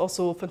imagine, there's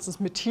also, for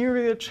instance,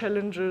 material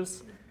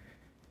challenges.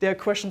 There are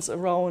questions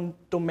around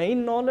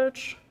domain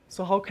knowledge.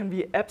 So how can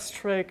we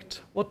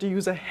abstract what the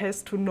user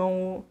has to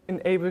know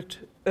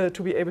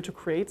to be able to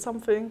create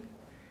something?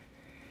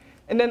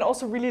 And then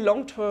also really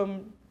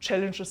long-term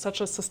challenges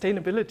such as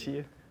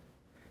sustainability.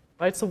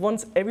 Right? So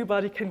once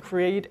everybody can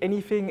create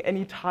anything,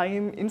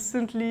 anytime,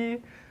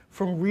 instantly,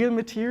 from real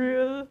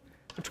material,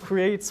 which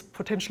creates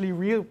potentially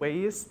real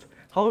waste,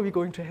 how are we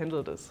going to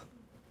handle this?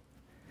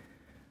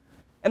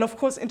 And of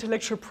course,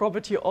 intellectual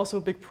property also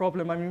a big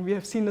problem. I mean, we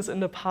have seen this in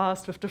the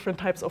past with different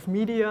types of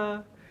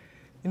media,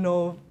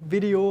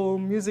 video,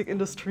 music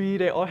industry,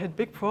 they all had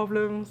big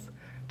problems.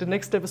 The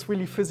next step is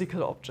really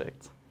physical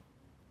objects.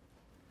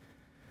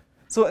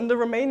 So in the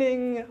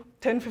remaining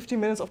 10-15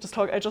 minutes of this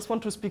talk, I just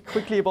want to speak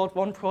quickly about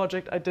one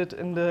project I did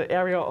in the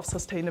area of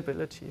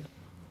sustainability.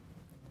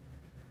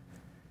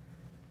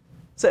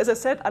 So as I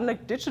said,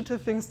 unlike digital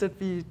things that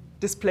we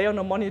display on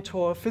a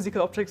monitor,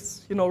 physical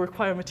objects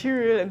require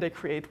material and they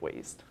create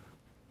waste.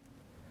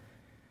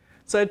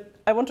 So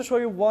I want to show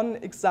you one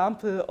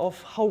example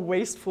of how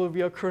wasteful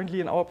we are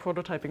currently in our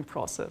prototyping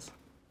process.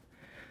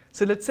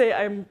 So let's say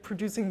I'm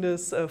producing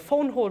this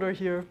phone holder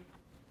here,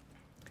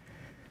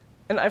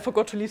 and I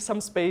forgot to leave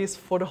some space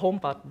for the home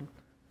button.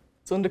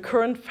 So in the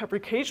current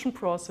fabrication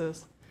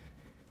process,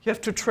 you have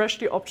to trash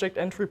the object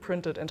and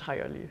reprint it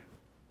entirely.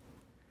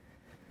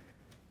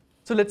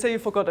 So let's say you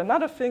forgot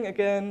another thing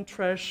again,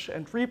 trash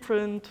and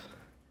reprint.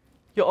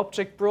 Your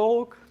object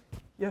broke,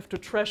 you have to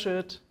trash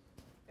it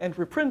and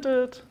reprint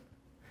it.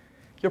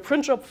 Your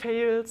print job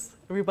fails.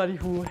 Everybody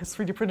who has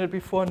 3D printed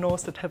before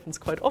knows that happens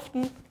quite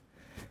often.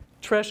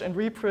 Trash and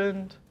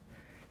reprint.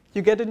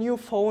 You get a new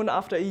phone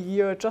after a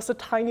year, just a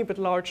tiny bit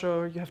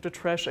larger. You have to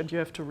trash and you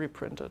have to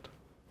reprint it.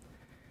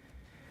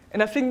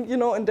 And I think,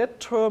 in that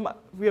term,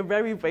 we are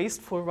very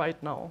wasteful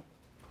right now.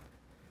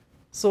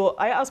 So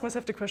I asked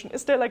myself the question,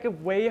 is there like a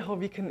way how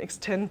we can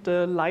extend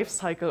the life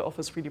cycle of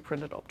a 3D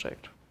printed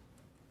object?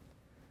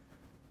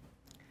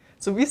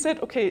 So we said,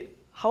 okay,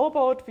 how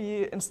about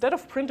we, instead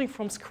of printing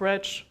from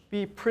scratch,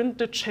 we print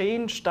the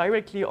change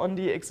directly on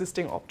the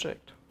existing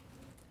object.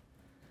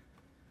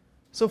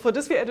 So for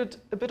this, we added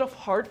a bit of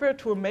hardware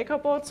to a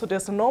MakerBot. So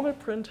there's a normal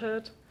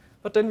printhead,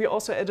 but then we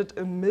also added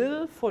a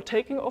mill for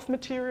taking off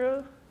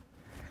material.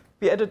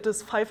 We added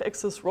this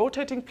 5-axis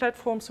rotating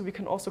platform, so we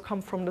can also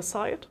come from the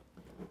side.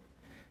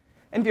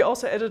 And we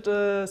also added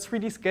a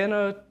 3D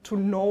scanner to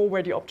know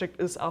where the object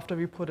is after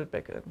we put it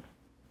back in.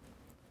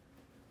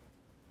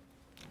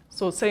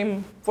 So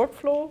same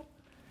workflow,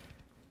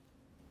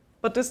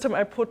 but this time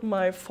I put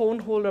my phone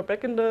holder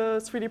back in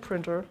the 3D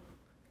printer.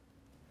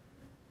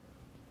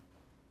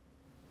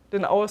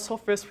 Then our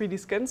software 3D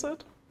scans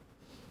it.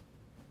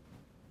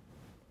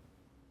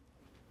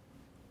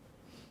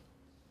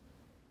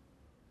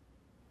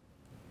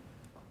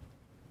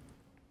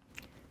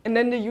 And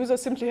then the user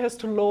simply has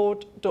to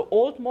load the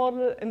old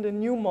model and the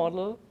new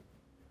model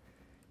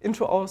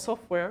into our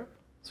software.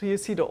 So you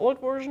see the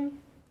old version.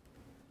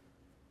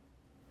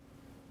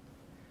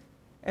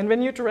 And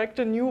when you direct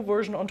the new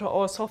version onto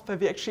our software,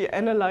 we actually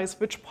analyze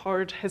which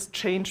part has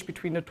changed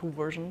between the two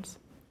versions.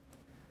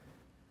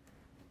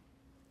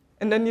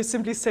 And then you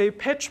simply say,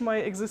 patch my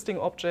existing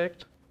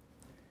object.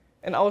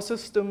 And our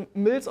system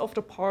mills off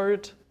the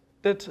part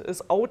that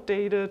is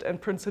outdated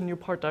and prints a new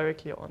part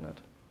directly on it.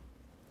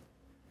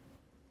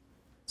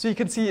 So you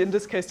can see in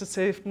this case, it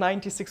saved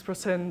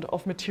 96%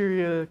 of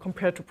material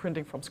compared to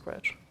printing from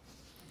scratch.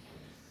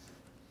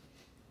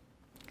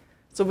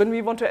 So when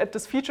we want to add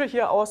this feature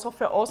here, our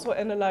software also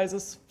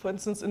analyzes, for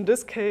instance, in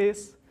this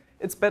case,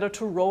 it's better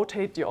to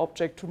rotate the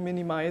object to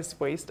minimize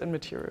waste and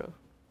material.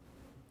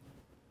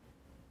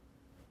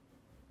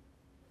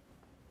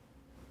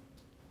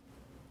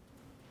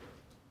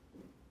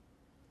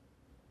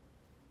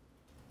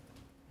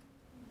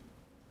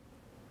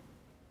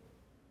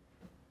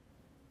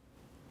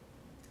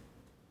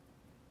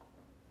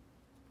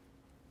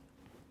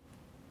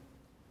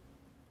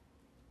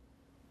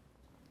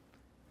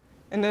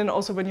 And then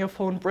also when your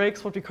phone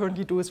breaks, what we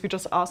currently do is we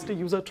just ask the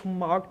user to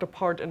mark the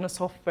part in the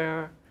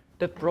software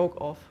that broke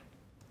off.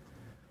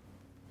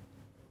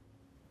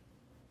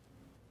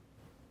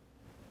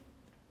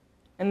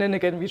 And then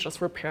again, we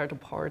just repair the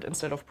part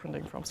instead of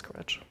printing from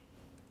scratch.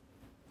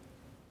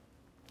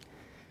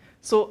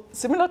 So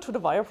similar to the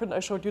wireprint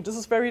I showed you, this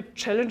is very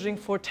challenging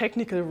for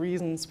technical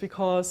reasons,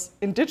 because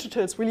in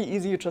digital it's really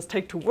easy. You just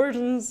take two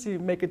versions, you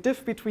make a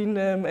diff between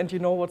them, and you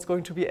know what's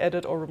going to be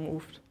added or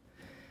removed.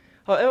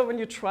 However, when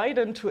you try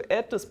then to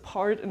add this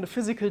part in the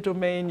physical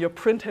domain, your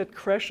printhead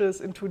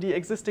crashes into the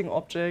existing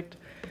object,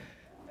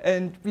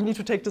 and we need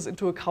to take this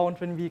into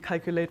account when we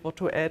calculate what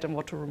to add and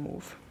what to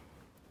remove.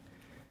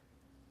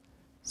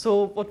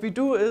 So what we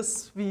do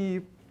is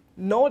we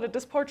know that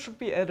this part should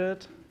be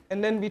added,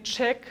 and then we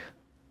check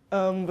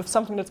with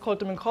something that's called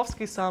the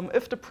Minkowski sum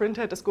if the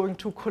printhead is going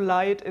to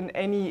collide in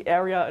any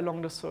area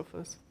along the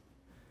surface.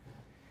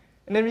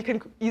 And then we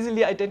can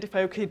easily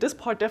identify, okay, this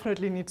part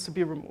definitely needs to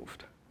be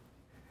removed.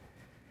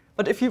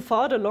 But if you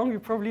farther along,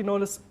 you probably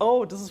notice,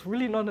 oh, this is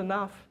really not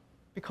enough,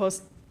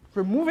 because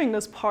removing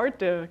this part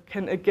there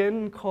can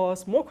again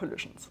cause more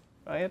collisions,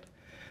 right?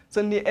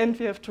 So in the end,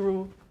 we have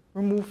to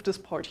remove this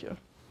part here.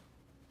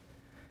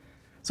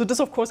 So this,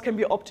 of course, can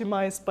be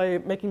optimized by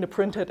making the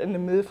printhead in the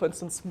mill, for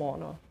instance,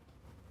 smaller.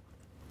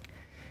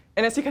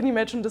 And as you can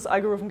imagine, this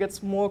algorithm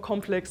gets more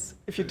complex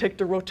if you take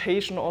the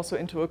rotation also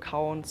into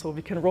account. So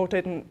we can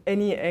rotate in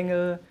any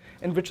angle,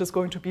 and which is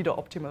going to be the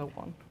optimal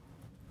one.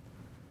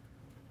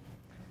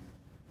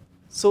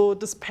 So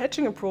this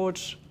patching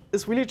approach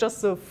is really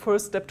just the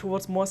first step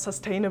towards more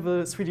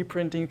sustainable 3D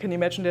printing. You can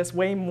imagine there's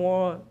way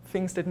more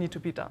things that need to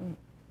be done.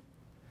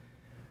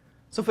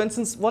 So for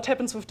instance, what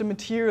happens with the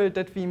material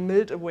that we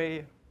milled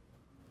away?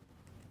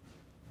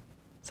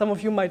 Some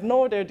of you might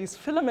know there are these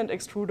filament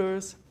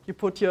extruders. You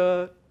put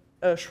your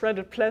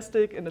shredded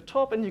plastic in the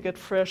top, and you get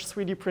fresh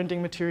 3D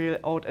printing material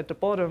out at the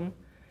bottom.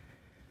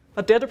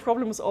 But there the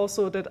problem is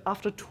also that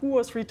after 2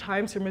 or 3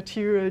 times, your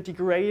material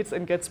degrades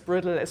and gets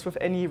brittle, as with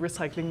any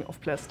recycling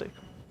of plastic.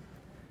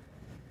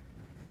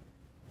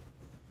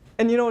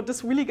 And you know,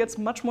 this really gets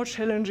much more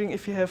challenging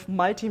if you have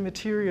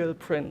multi-material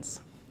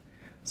prints.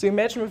 So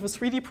imagine with a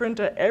 3D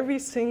printer, every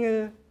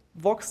single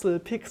voxel,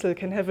 pixel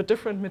can have a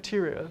different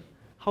material.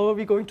 How are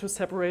we going to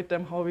separate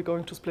them? How are we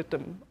going to split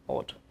them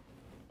out?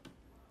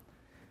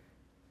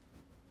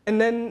 And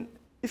then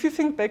if you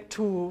think back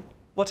to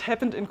what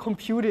happened in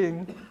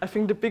computing, I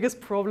think the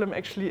biggest problem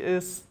actually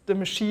is the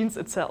machines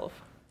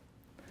itself.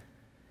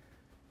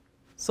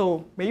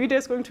 So maybe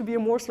there's going to be a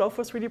Moore's law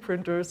for 3D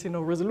printers. You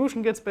know,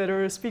 resolution gets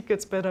better, speed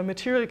gets better,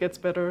 material gets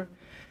better.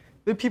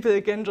 Will people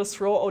again just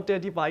throw out their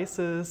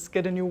devices,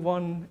 get a new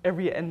one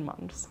every n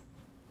months?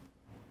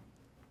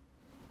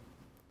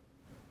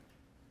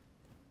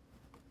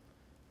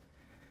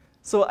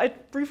 So I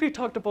briefly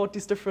talked about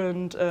these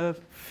different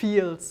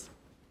fields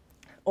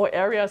or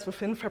areas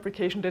within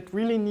fabrication that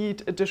really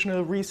need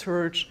additional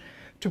research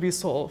to be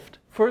solved.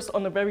 First,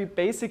 on a very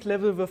basic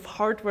level with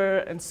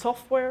hardware and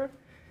software,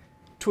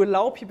 to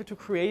allow people to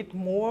create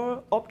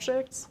more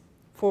objects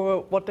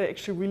for what they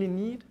actually really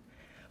need.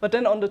 But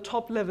then on the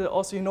top level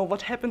also, you know,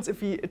 what happens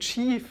if we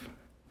achieve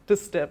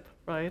this step,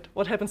 right?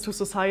 What happens to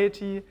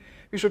society?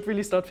 We should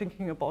really start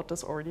thinking about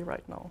this already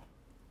right now.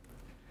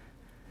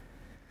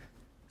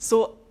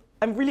 So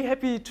I'm really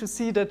happy to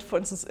see that, for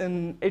instance,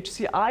 in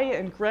HCI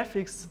and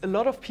graphics, a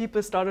lot of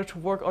people started to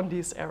work on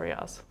these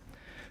areas.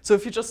 So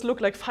if you just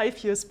look like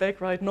 5 years back,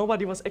 right,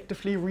 nobody was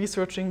actively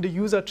researching the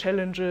user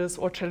challenges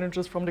or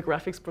challenges from the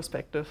graphics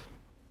perspective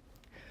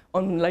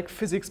on like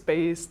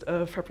physics-based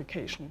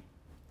fabrication.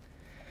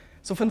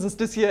 So for instance,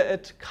 this year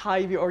at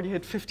CHI, we already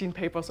had 15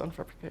 papers on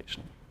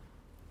fabrication.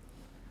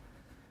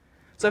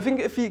 So I think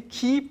if we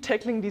keep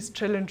tackling these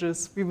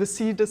challenges, we will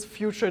see this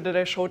future that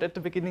I showed at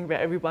the beginning where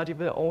everybody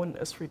will own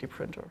a 3D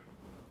printer.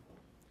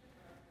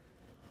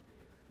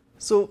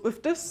 So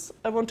with this,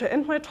 I want to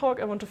end my talk.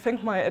 I want to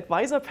thank my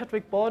advisor,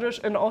 Patrick Bordish,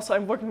 and also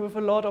I'm working with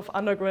a lot of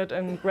undergrad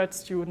and grad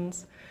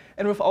students.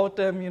 And without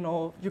them, you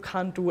know, you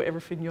can't do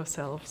everything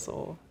yourself.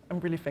 So I'm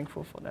really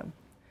thankful for them.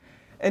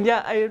 And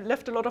yeah, I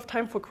left a lot of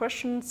time for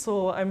questions,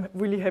 so I'm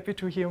really happy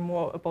to hear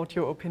more about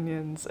your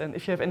opinions. And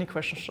if you have any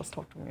questions, just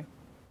talk to me.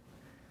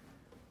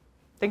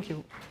 Thank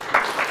you.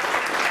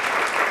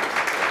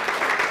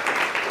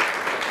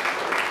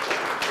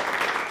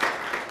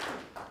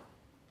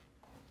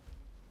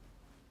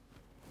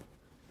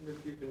 And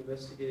if you've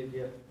investigated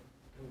yet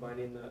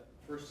combining that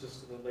first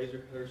system, the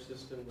laser cutter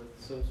system, with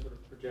some sort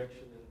of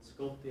projection and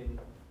sculpting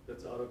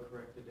that's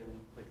auto-corrected in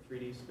like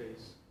 3D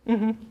space.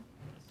 Mm-hmm.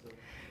 So.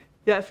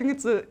 Yeah, I think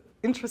it's an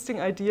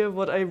interesting idea.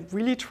 What I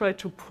really try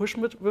to push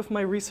with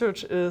my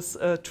research is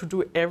to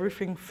do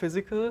everything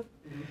physical,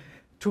 mm-hmm.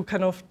 to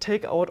kind of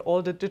take out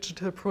all the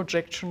digital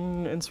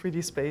projection in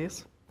 3D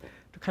space,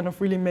 to kind of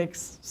really make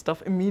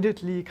stuff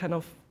immediately kind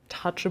of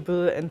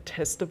touchable and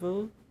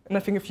testable. And I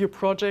think if you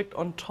project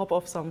on top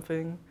of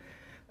something,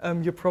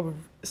 you're probably,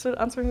 is that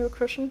answering your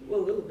question? Well,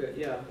 a little bit,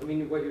 yeah. I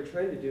mean, what you're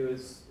trying to do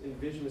is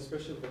envision,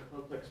 especially with the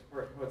complex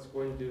part, how it's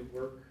going to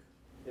work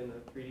in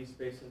a 3D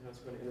space and how it's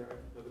going to interact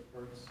with other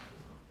parts.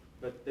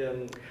 But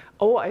then,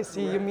 oh, I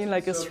see. You mean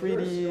like a 3D. If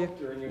you're a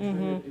sculptor and you're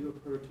trying to do a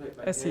prototype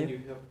by hand,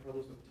 you have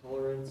problems with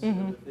tolerance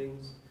and other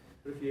things.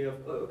 But if you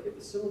have, okay,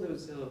 but some of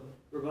those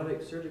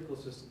robotic surgical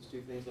systems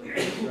do things like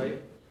this,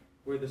 right?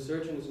 Where the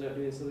surgeon is not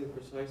doing something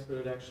precise, but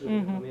it actually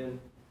will come in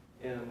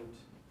and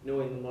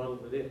knowing the model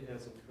that it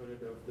has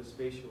encoded of the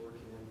space you're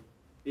working in,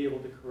 be able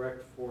to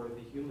correct for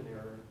the human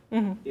error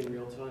in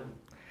real time.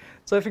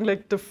 So I think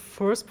like the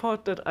first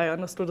part that I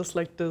understood is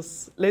like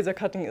this laser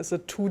cutting is a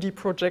 2D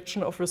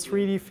projection of a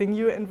 3D thing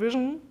you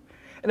envision.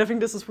 And I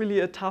think this is really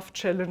a tough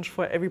challenge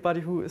for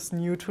everybody who is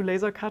new to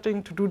laser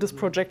cutting to do this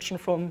projection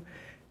from,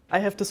 I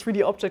have this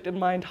 3D object in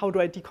mind, how do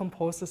I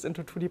decompose this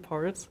into 2D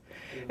parts?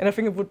 And I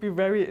think it would be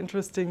very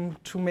interesting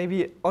to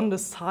maybe on the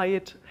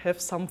side have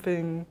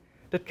something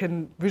that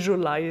can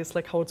visualize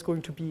like how it's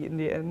going to be in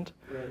the end.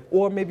 Right.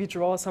 Or maybe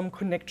draw some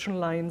connection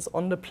lines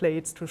on the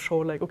plates to show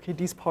like, okay,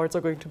 these parts are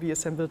going to be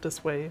assembled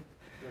this way.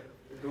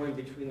 Right. Going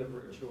between the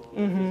virtual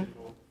and the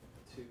physical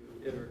to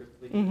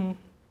iteratively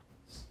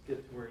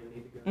get to where you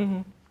need to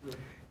go.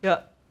 Yeah,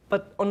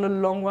 but on the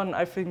long run,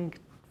 I think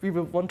we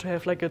will want to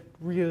have like a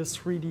real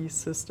 3D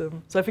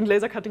system. So I think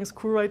laser cutting is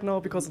cool right now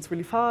because it's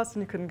really fast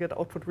and you can get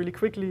output really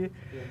quickly.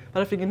 Yeah.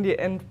 But I think in the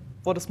end,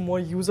 what is more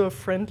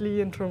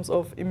user-friendly in terms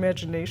of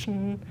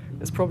imagination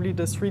is probably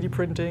the 3D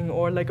printing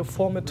or like a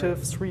formative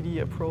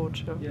 3D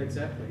approach. Yeah,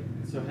 exactly.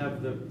 So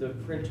have the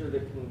printer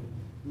that can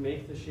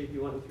make the shape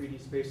you want in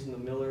 3D space and the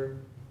miller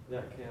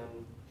that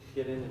can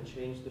get in and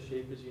change the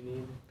shape as you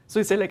need. So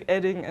you say like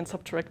adding and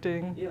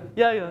subtracting? Yeah.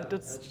 Yeah,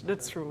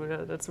 that's true.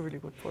 Yeah, that's a really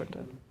good point.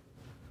 Yeah.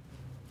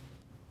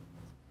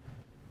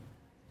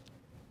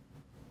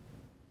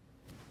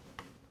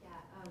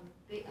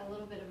 A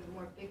little bit of a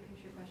more big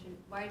picture question.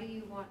 Why do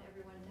you want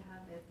everyone to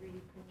have a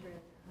 3D printer in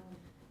their home?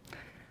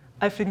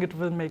 I think it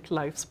will make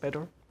lives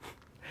better.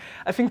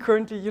 I think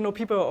currently,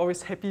 people are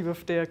always happy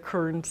with their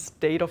current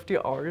state of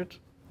the art.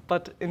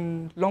 But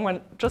in long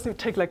run, just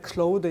take like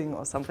clothing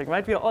or something,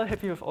 right? We are all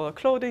happy with our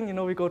clothing.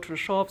 We go to the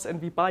shops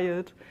and we buy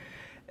it.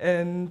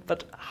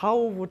 But how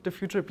would the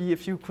future be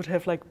if you could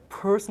have like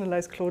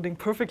personalized clothing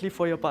perfectly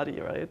for your body,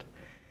 right?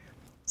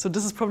 So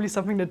this is probably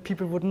something that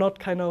people would not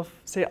kind of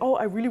say, oh,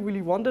 I really,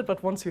 really want it.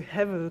 But once you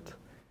have it,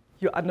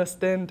 you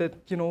understand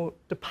that,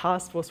 the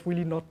past was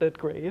really not that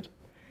great.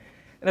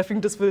 And I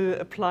think this will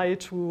apply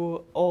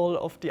to all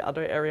of the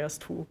other areas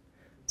too.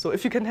 So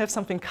if you can have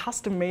something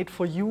custom made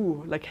for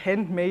you, like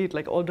handmade,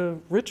 like all the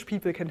rich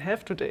people can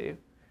have today,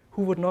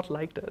 who would not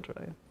like that,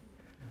 right?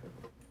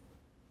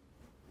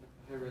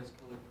 High-res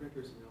color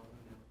printers available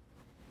now,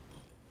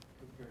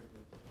 compared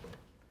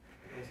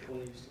with, it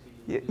only used to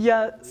be.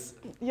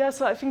 Yeah.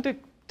 So I think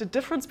the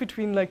difference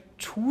between like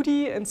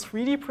 2D and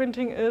 3D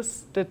printing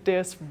is that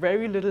there's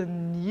very little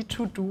need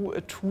to do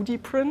a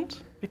 2D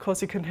print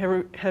because you can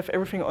have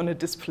everything on a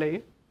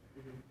display.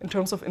 In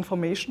terms of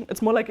information,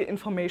 it's more like an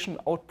information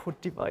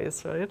output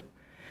device, right?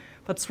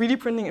 But 3D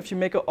printing, if you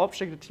make an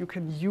object that you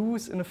can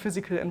use in a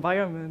physical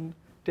environment,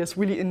 there's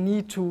really a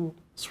need to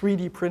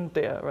 3D print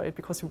there, right?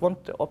 Because you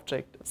want the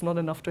object. It's not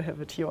enough to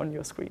have it here on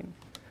your screen.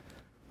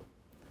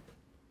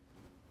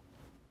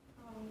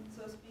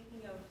 So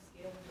speaking of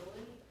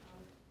scalability,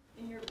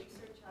 in your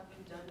research, have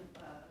you done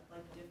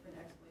like different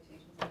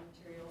exploitations of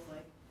materials,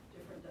 like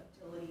different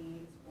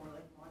ductilities or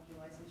like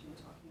moduli, since you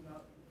were talking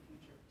about in the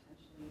future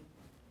potentially,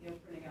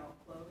 printing out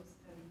clothes?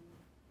 Have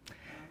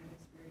you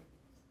experienced?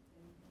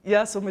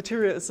 Yeah, so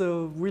material is a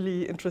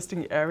really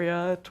interesting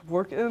area to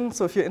work in.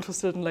 So if you're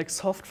interested in like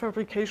soft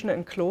fabrication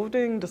and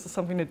clothing, this is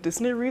something that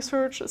Disney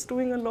Research is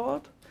doing a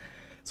lot.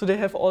 So they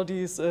have all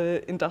these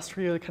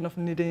industrial kind of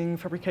knitting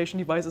fabrication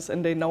devices,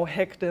 and they now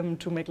hack them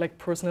to make like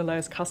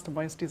personalized,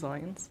 customized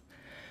designs.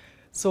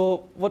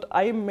 So what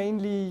I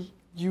mainly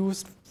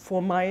used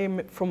from my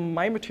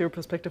material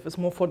perspective is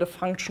more for the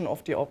function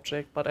of the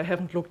object, but I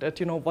haven't looked at,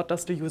 what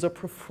does the user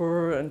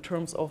prefer in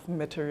terms of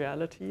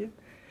materiality.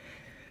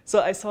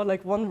 So I saw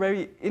like one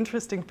very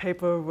interesting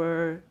paper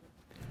where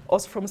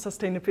also from a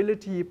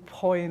sustainability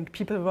point,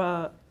 people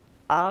were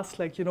asked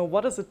like,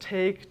 what does it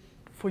take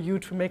for you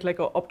to make like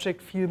an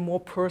object feel more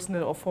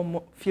personal or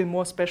feel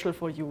more special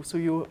for you, so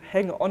you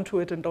hang onto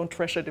it and don't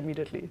trash it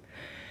immediately.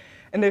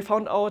 And they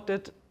found out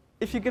that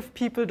if you give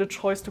people the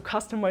choice to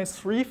customize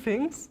 3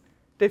 things,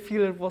 they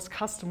feel it was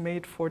custom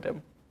made for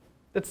them.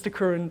 That's the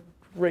current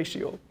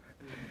ratio.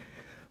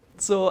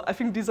 So I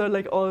think these are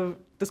like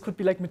this could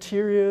be like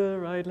material,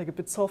 right? Like a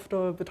bit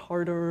softer, a bit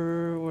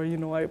harder, or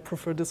I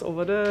prefer this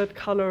over that,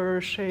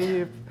 color,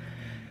 shape.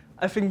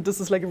 I think this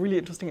is like a really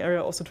interesting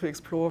area also to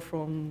explore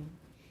from,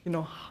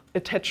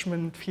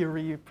 attachment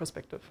theory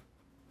perspective.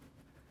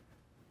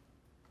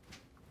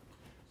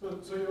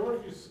 So your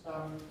work is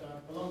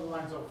along the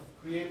lines of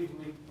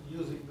creatively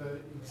using the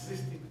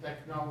existing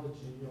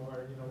technology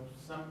or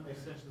some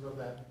extensions of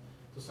that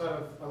to sort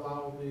of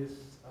allow these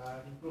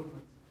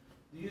improvements.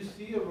 Do you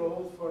see a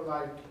role for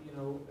like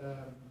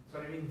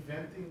sort of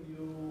inventing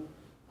new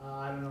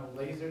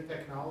laser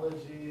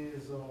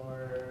technologies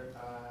or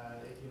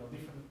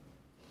different,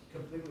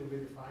 completely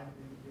redefining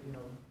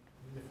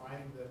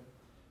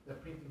the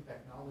printing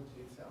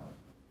technology itself?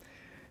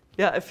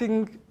 Yeah, I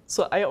think,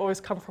 so I always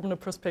come from the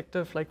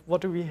perspective, like,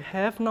 what do we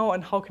have now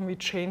and how can we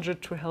change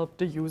it to help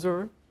the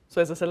user?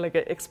 So as I said, like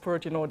an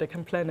expert, they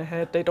can plan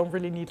ahead. They don't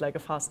really need like a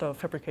faster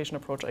fabrication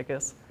approach, I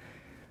guess.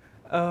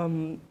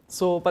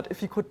 But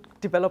if you could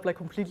develop like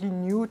completely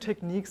new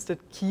techniques that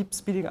keep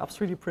speeding up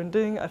 3D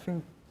printing, I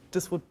think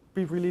this would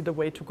be really the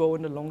way to go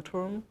in the long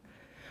term.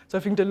 So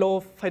I think the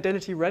low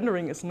fidelity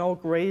rendering is now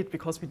great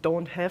because we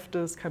don't have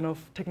this kind of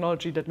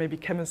technology that maybe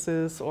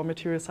chemists or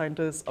material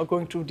scientists are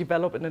going to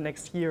develop in the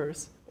next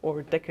years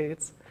or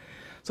decades.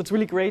 So it's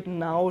really great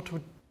now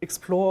to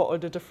explore all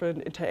the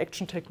different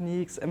interaction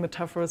techniques and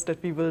metaphors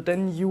that we will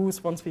then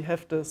use once we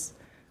have this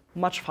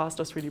much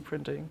faster 3D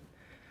printing.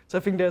 So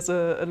I think there's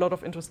a lot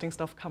of interesting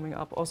stuff coming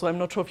up. Also, I'm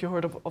not sure if you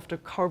heard of the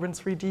carbon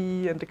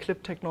 3D and the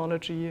clip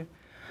technology.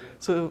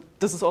 So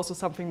this is also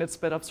something that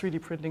sped up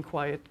 3D printing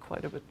quite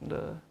a bit in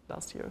the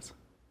last years.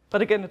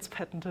 But again, it's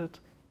patented,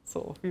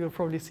 so we will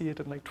probably see it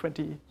in like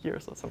 20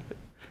 years or something.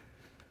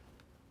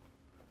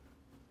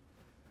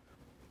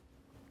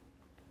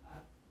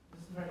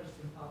 This is a very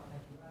interesting talk,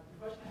 thank you. The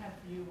question I had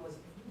for you was,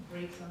 if you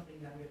break something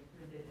that we had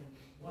printed in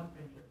one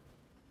printer,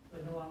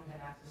 but no longer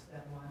had access to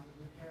that one, to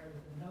repair it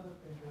with another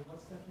printer,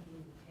 what steps do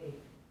you need to take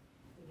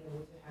to be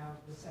able to have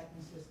the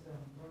second system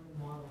learn the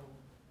model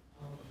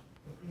of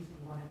the piece that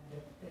you want to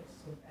get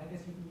fixed? So I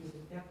guess you can use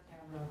a depth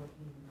camera with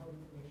the code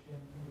information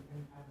in the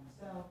printing pattern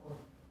itself, or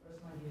what are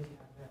some ideas you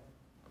have there?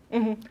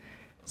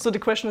 So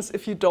the question is,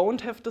 if you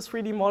don't have this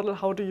 3D model,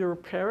 how do you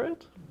repair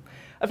it?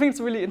 I think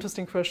it's a really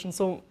interesting question.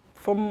 So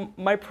from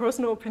my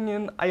personal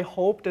opinion, I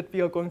hope that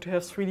we are going to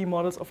have 3D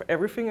models of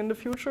everything in the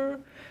future,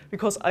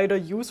 because either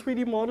you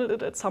 3D modeled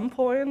it at some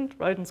point,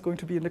 right, and it's going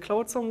to be in the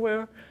cloud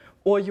somewhere,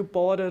 or you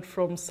bought it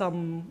from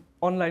some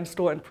online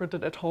store and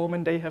printed at home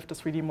and they have the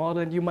 3D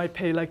model, and you might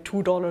pay like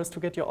 $2 to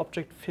get your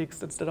object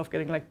fixed instead of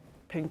paying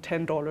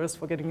 $10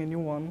 for getting a new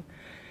one.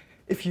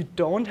 If you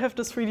don't have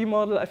this 3D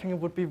model, I think it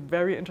would be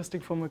very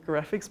interesting from a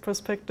graphics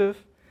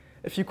perspective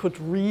if you could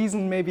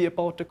reason maybe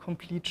about the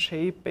complete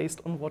shape based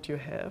on what you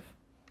have.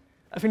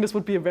 I think this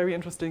would be a very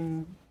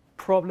interesting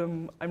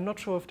problem. I'm not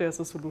sure if there's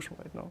a solution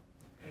right now.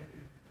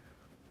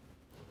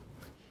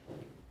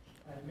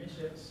 You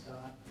mentioned at the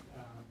start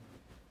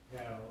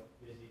how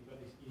you've got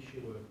this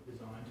issue of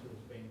design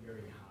tools being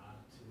very hard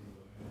to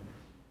learn,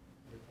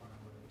 requiring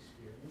a lot of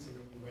experience, and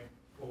then you went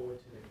forward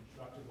to the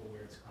constructible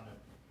where it's kind of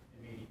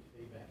immediate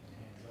feedback and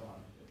hands-on.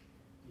 Do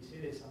you see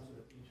there's some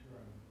sort of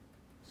interim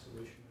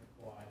solution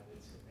required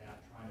that's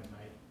about trying to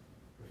make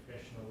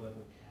professional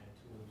level CAD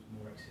tools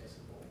more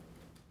accessible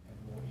and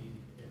more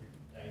easy for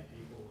everyday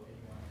people or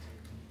anyone to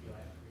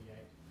manipulate,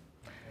 create,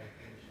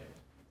 shape?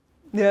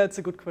 Yeah, it's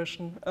a good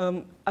question.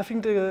 I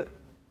think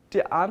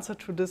the answer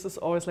to this is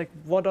always like,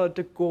 what are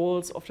the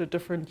goals of the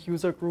different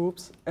user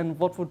groups, and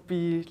what would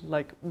be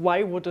like,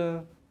 why would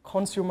a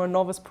consumer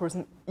novice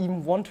person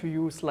even want to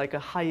use like a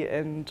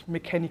high-end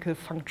mechanical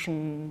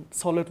function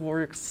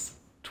SolidWorks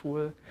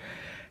tool?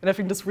 And I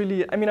think this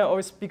really, I mean, I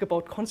always speak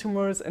about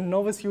consumers and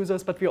novice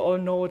users, but we all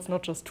know it's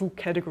not just two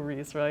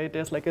categories, right?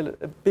 There's like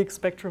a big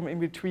spectrum in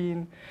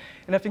between.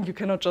 And I think you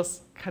cannot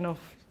just kind of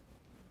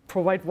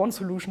provide one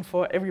solution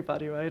for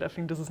everybody, right? I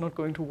think this is not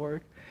going to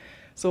work.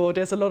 So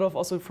there's a lot of,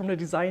 also from the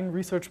design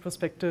research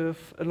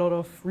perspective, a lot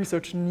of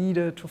research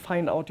needed to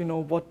find out, you know,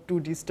 what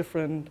do these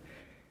different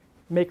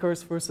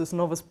makers versus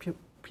novice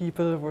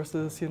people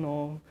versus, you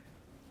know,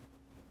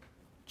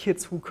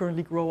 kids who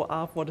currently grow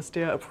up, what is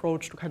their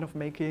approach to kind of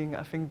making?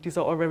 I think these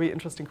are all very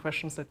interesting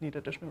questions that need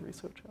additional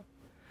research. Yeah.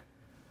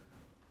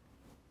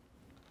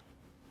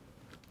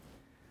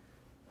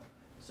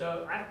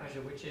 So I have a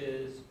question, which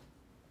is,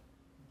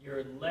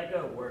 your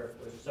Lego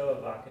work was so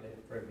evocative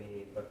for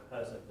me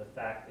because of the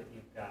fact that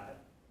you've got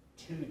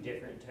two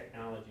different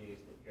technologies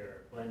that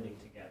you're blending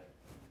together.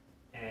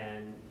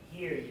 And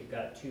here you've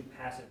got two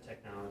passive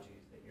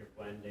technologies that you're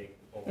blending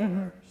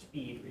for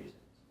speed reasons.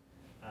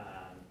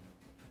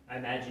 I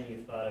imagine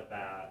you thought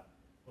about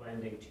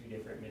blending two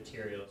different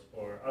materials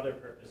for other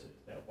purposes,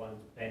 that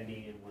one's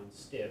bendy and one's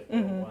stiff,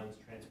 or one's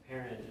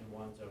transparent and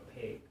one's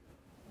opaque,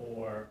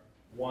 or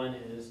one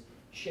is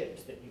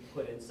chips that you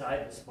put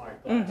inside the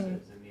smart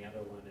glasses, and the other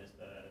one is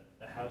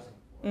the housing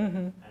for it.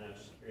 And I was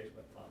just curious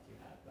what thoughts you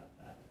had about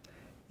that.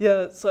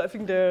 Yeah, so I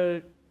think there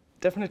are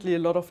definitely a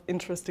lot of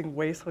interesting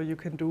ways how you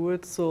can do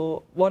it.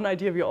 So one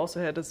idea we also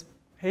had is,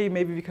 hey,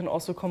 maybe we can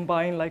also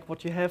combine like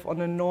what you have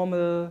on a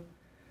normal,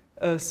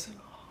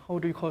 how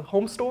do you call it,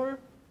 home store,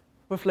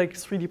 with like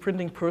 3D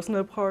printing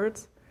personal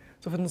parts.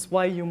 So for instance,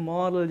 while you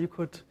model, you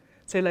could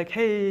say like,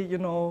 hey, you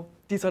know,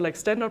 these are like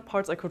standard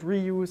parts I could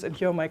reuse, and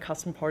here are my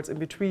custom parts in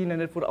between,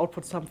 and it would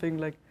output something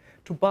like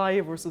to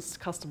buy versus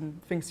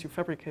custom things you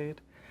fabricate.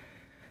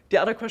 The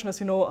other question is,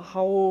 you know,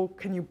 how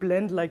can you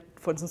blend, like,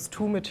 for instance,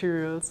 two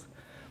materials?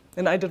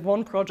 And I did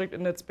one project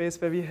in that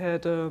space where we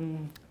had a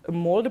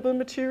moldable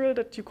material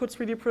that you could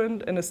 3D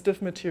print and a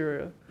stiff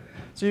material.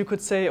 So you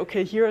could say,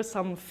 okay, here are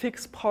some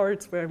fixed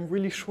parts where I'm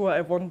really sure I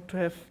want to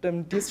have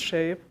them this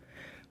shape,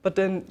 but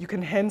then you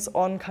can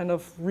hands-on kind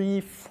of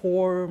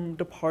reform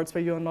the parts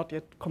where you're not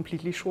yet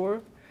completely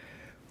sure.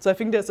 So I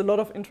think there's a lot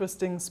of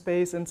interesting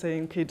space in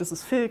saying, okay, this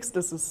is fixed,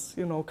 this is,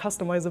 you know,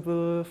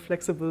 customizable,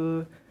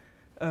 flexible,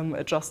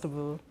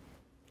 adjustable.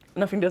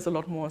 And I think there's a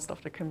lot more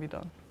stuff that can be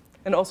done.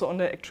 And also on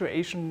the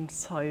actuation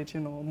side,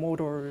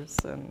 motors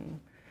and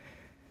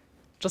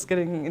just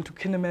getting into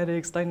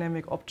kinematics,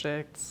 dynamic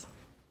objects.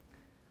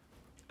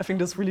 I think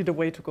that's really the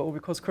way to go,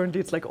 because currently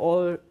it's like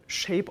all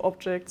shape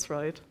objects,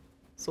 right?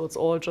 So it's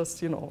all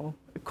just, a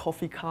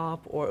coffee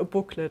cup or a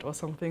booklet or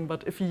something.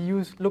 But if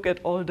you look at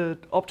all the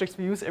objects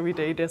we use every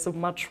day, there's a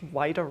much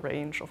wider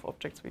range of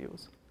objects we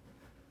use.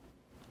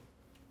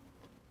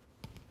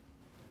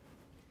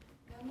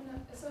 I'm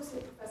an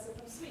associate professor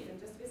from Sweden,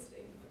 just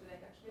visiting for today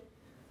actually.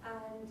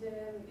 And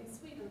in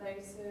Sweden there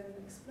is an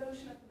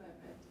explosion at the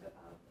moment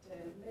about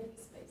maker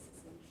spaces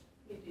and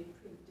 3D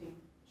printing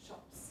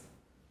shops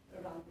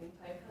around the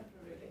entire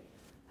country really.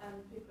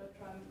 And people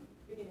are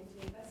beginning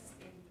to invest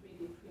in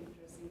 3D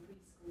printers in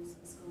preschools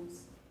and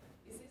schools.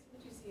 Is this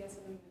what you see as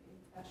an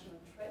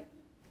international trend?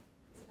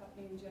 Is it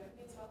happening in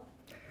Germany as well?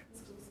 In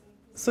schools and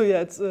preschools? So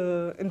yeah, it's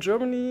in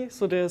Germany.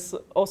 So there's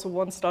also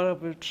one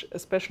startup which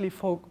especially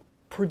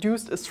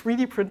produced a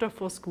 3D printer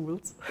for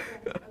schools.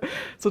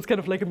 So it's kind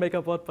of like a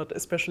MakerBot, but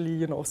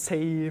especially,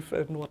 safe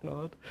and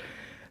whatnot.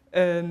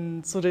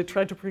 And so they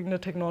try to bring the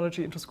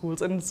technology into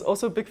schools. And it's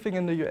also a big thing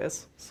in the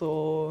US.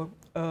 So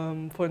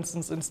for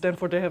instance, in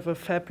Stanford, they have a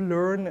Fab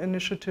Learn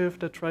initiative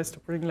that tries to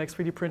bring like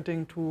 3D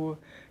printing to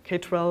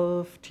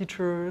K-12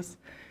 teachers.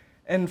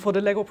 And for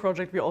the Lego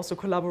project, we also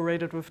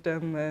collaborated with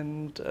them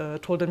and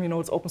told them,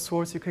 it's open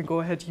source, you can go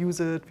ahead, use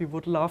it. We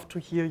would love to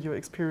hear your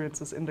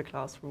experiences in the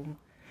classroom.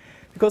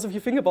 Because if you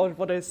think about it,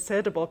 what I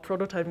said about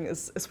prototyping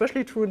is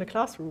especially true in the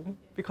classroom,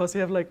 because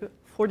you have like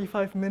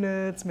 45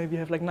 minutes, maybe you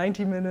have like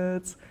 90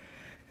 minutes.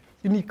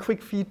 You need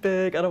quick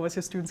feedback, otherwise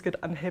your students get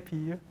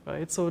unhappy,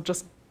 right? So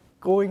just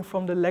going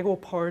from the Lego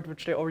part,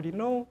 which they already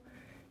know,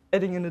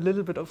 adding in a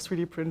little bit of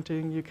 3D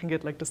printing, you can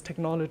get like this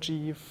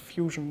technology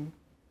fusion.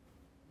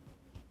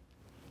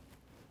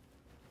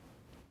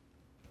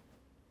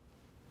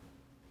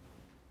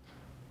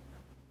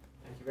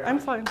 Thank you very I'm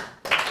much. fine.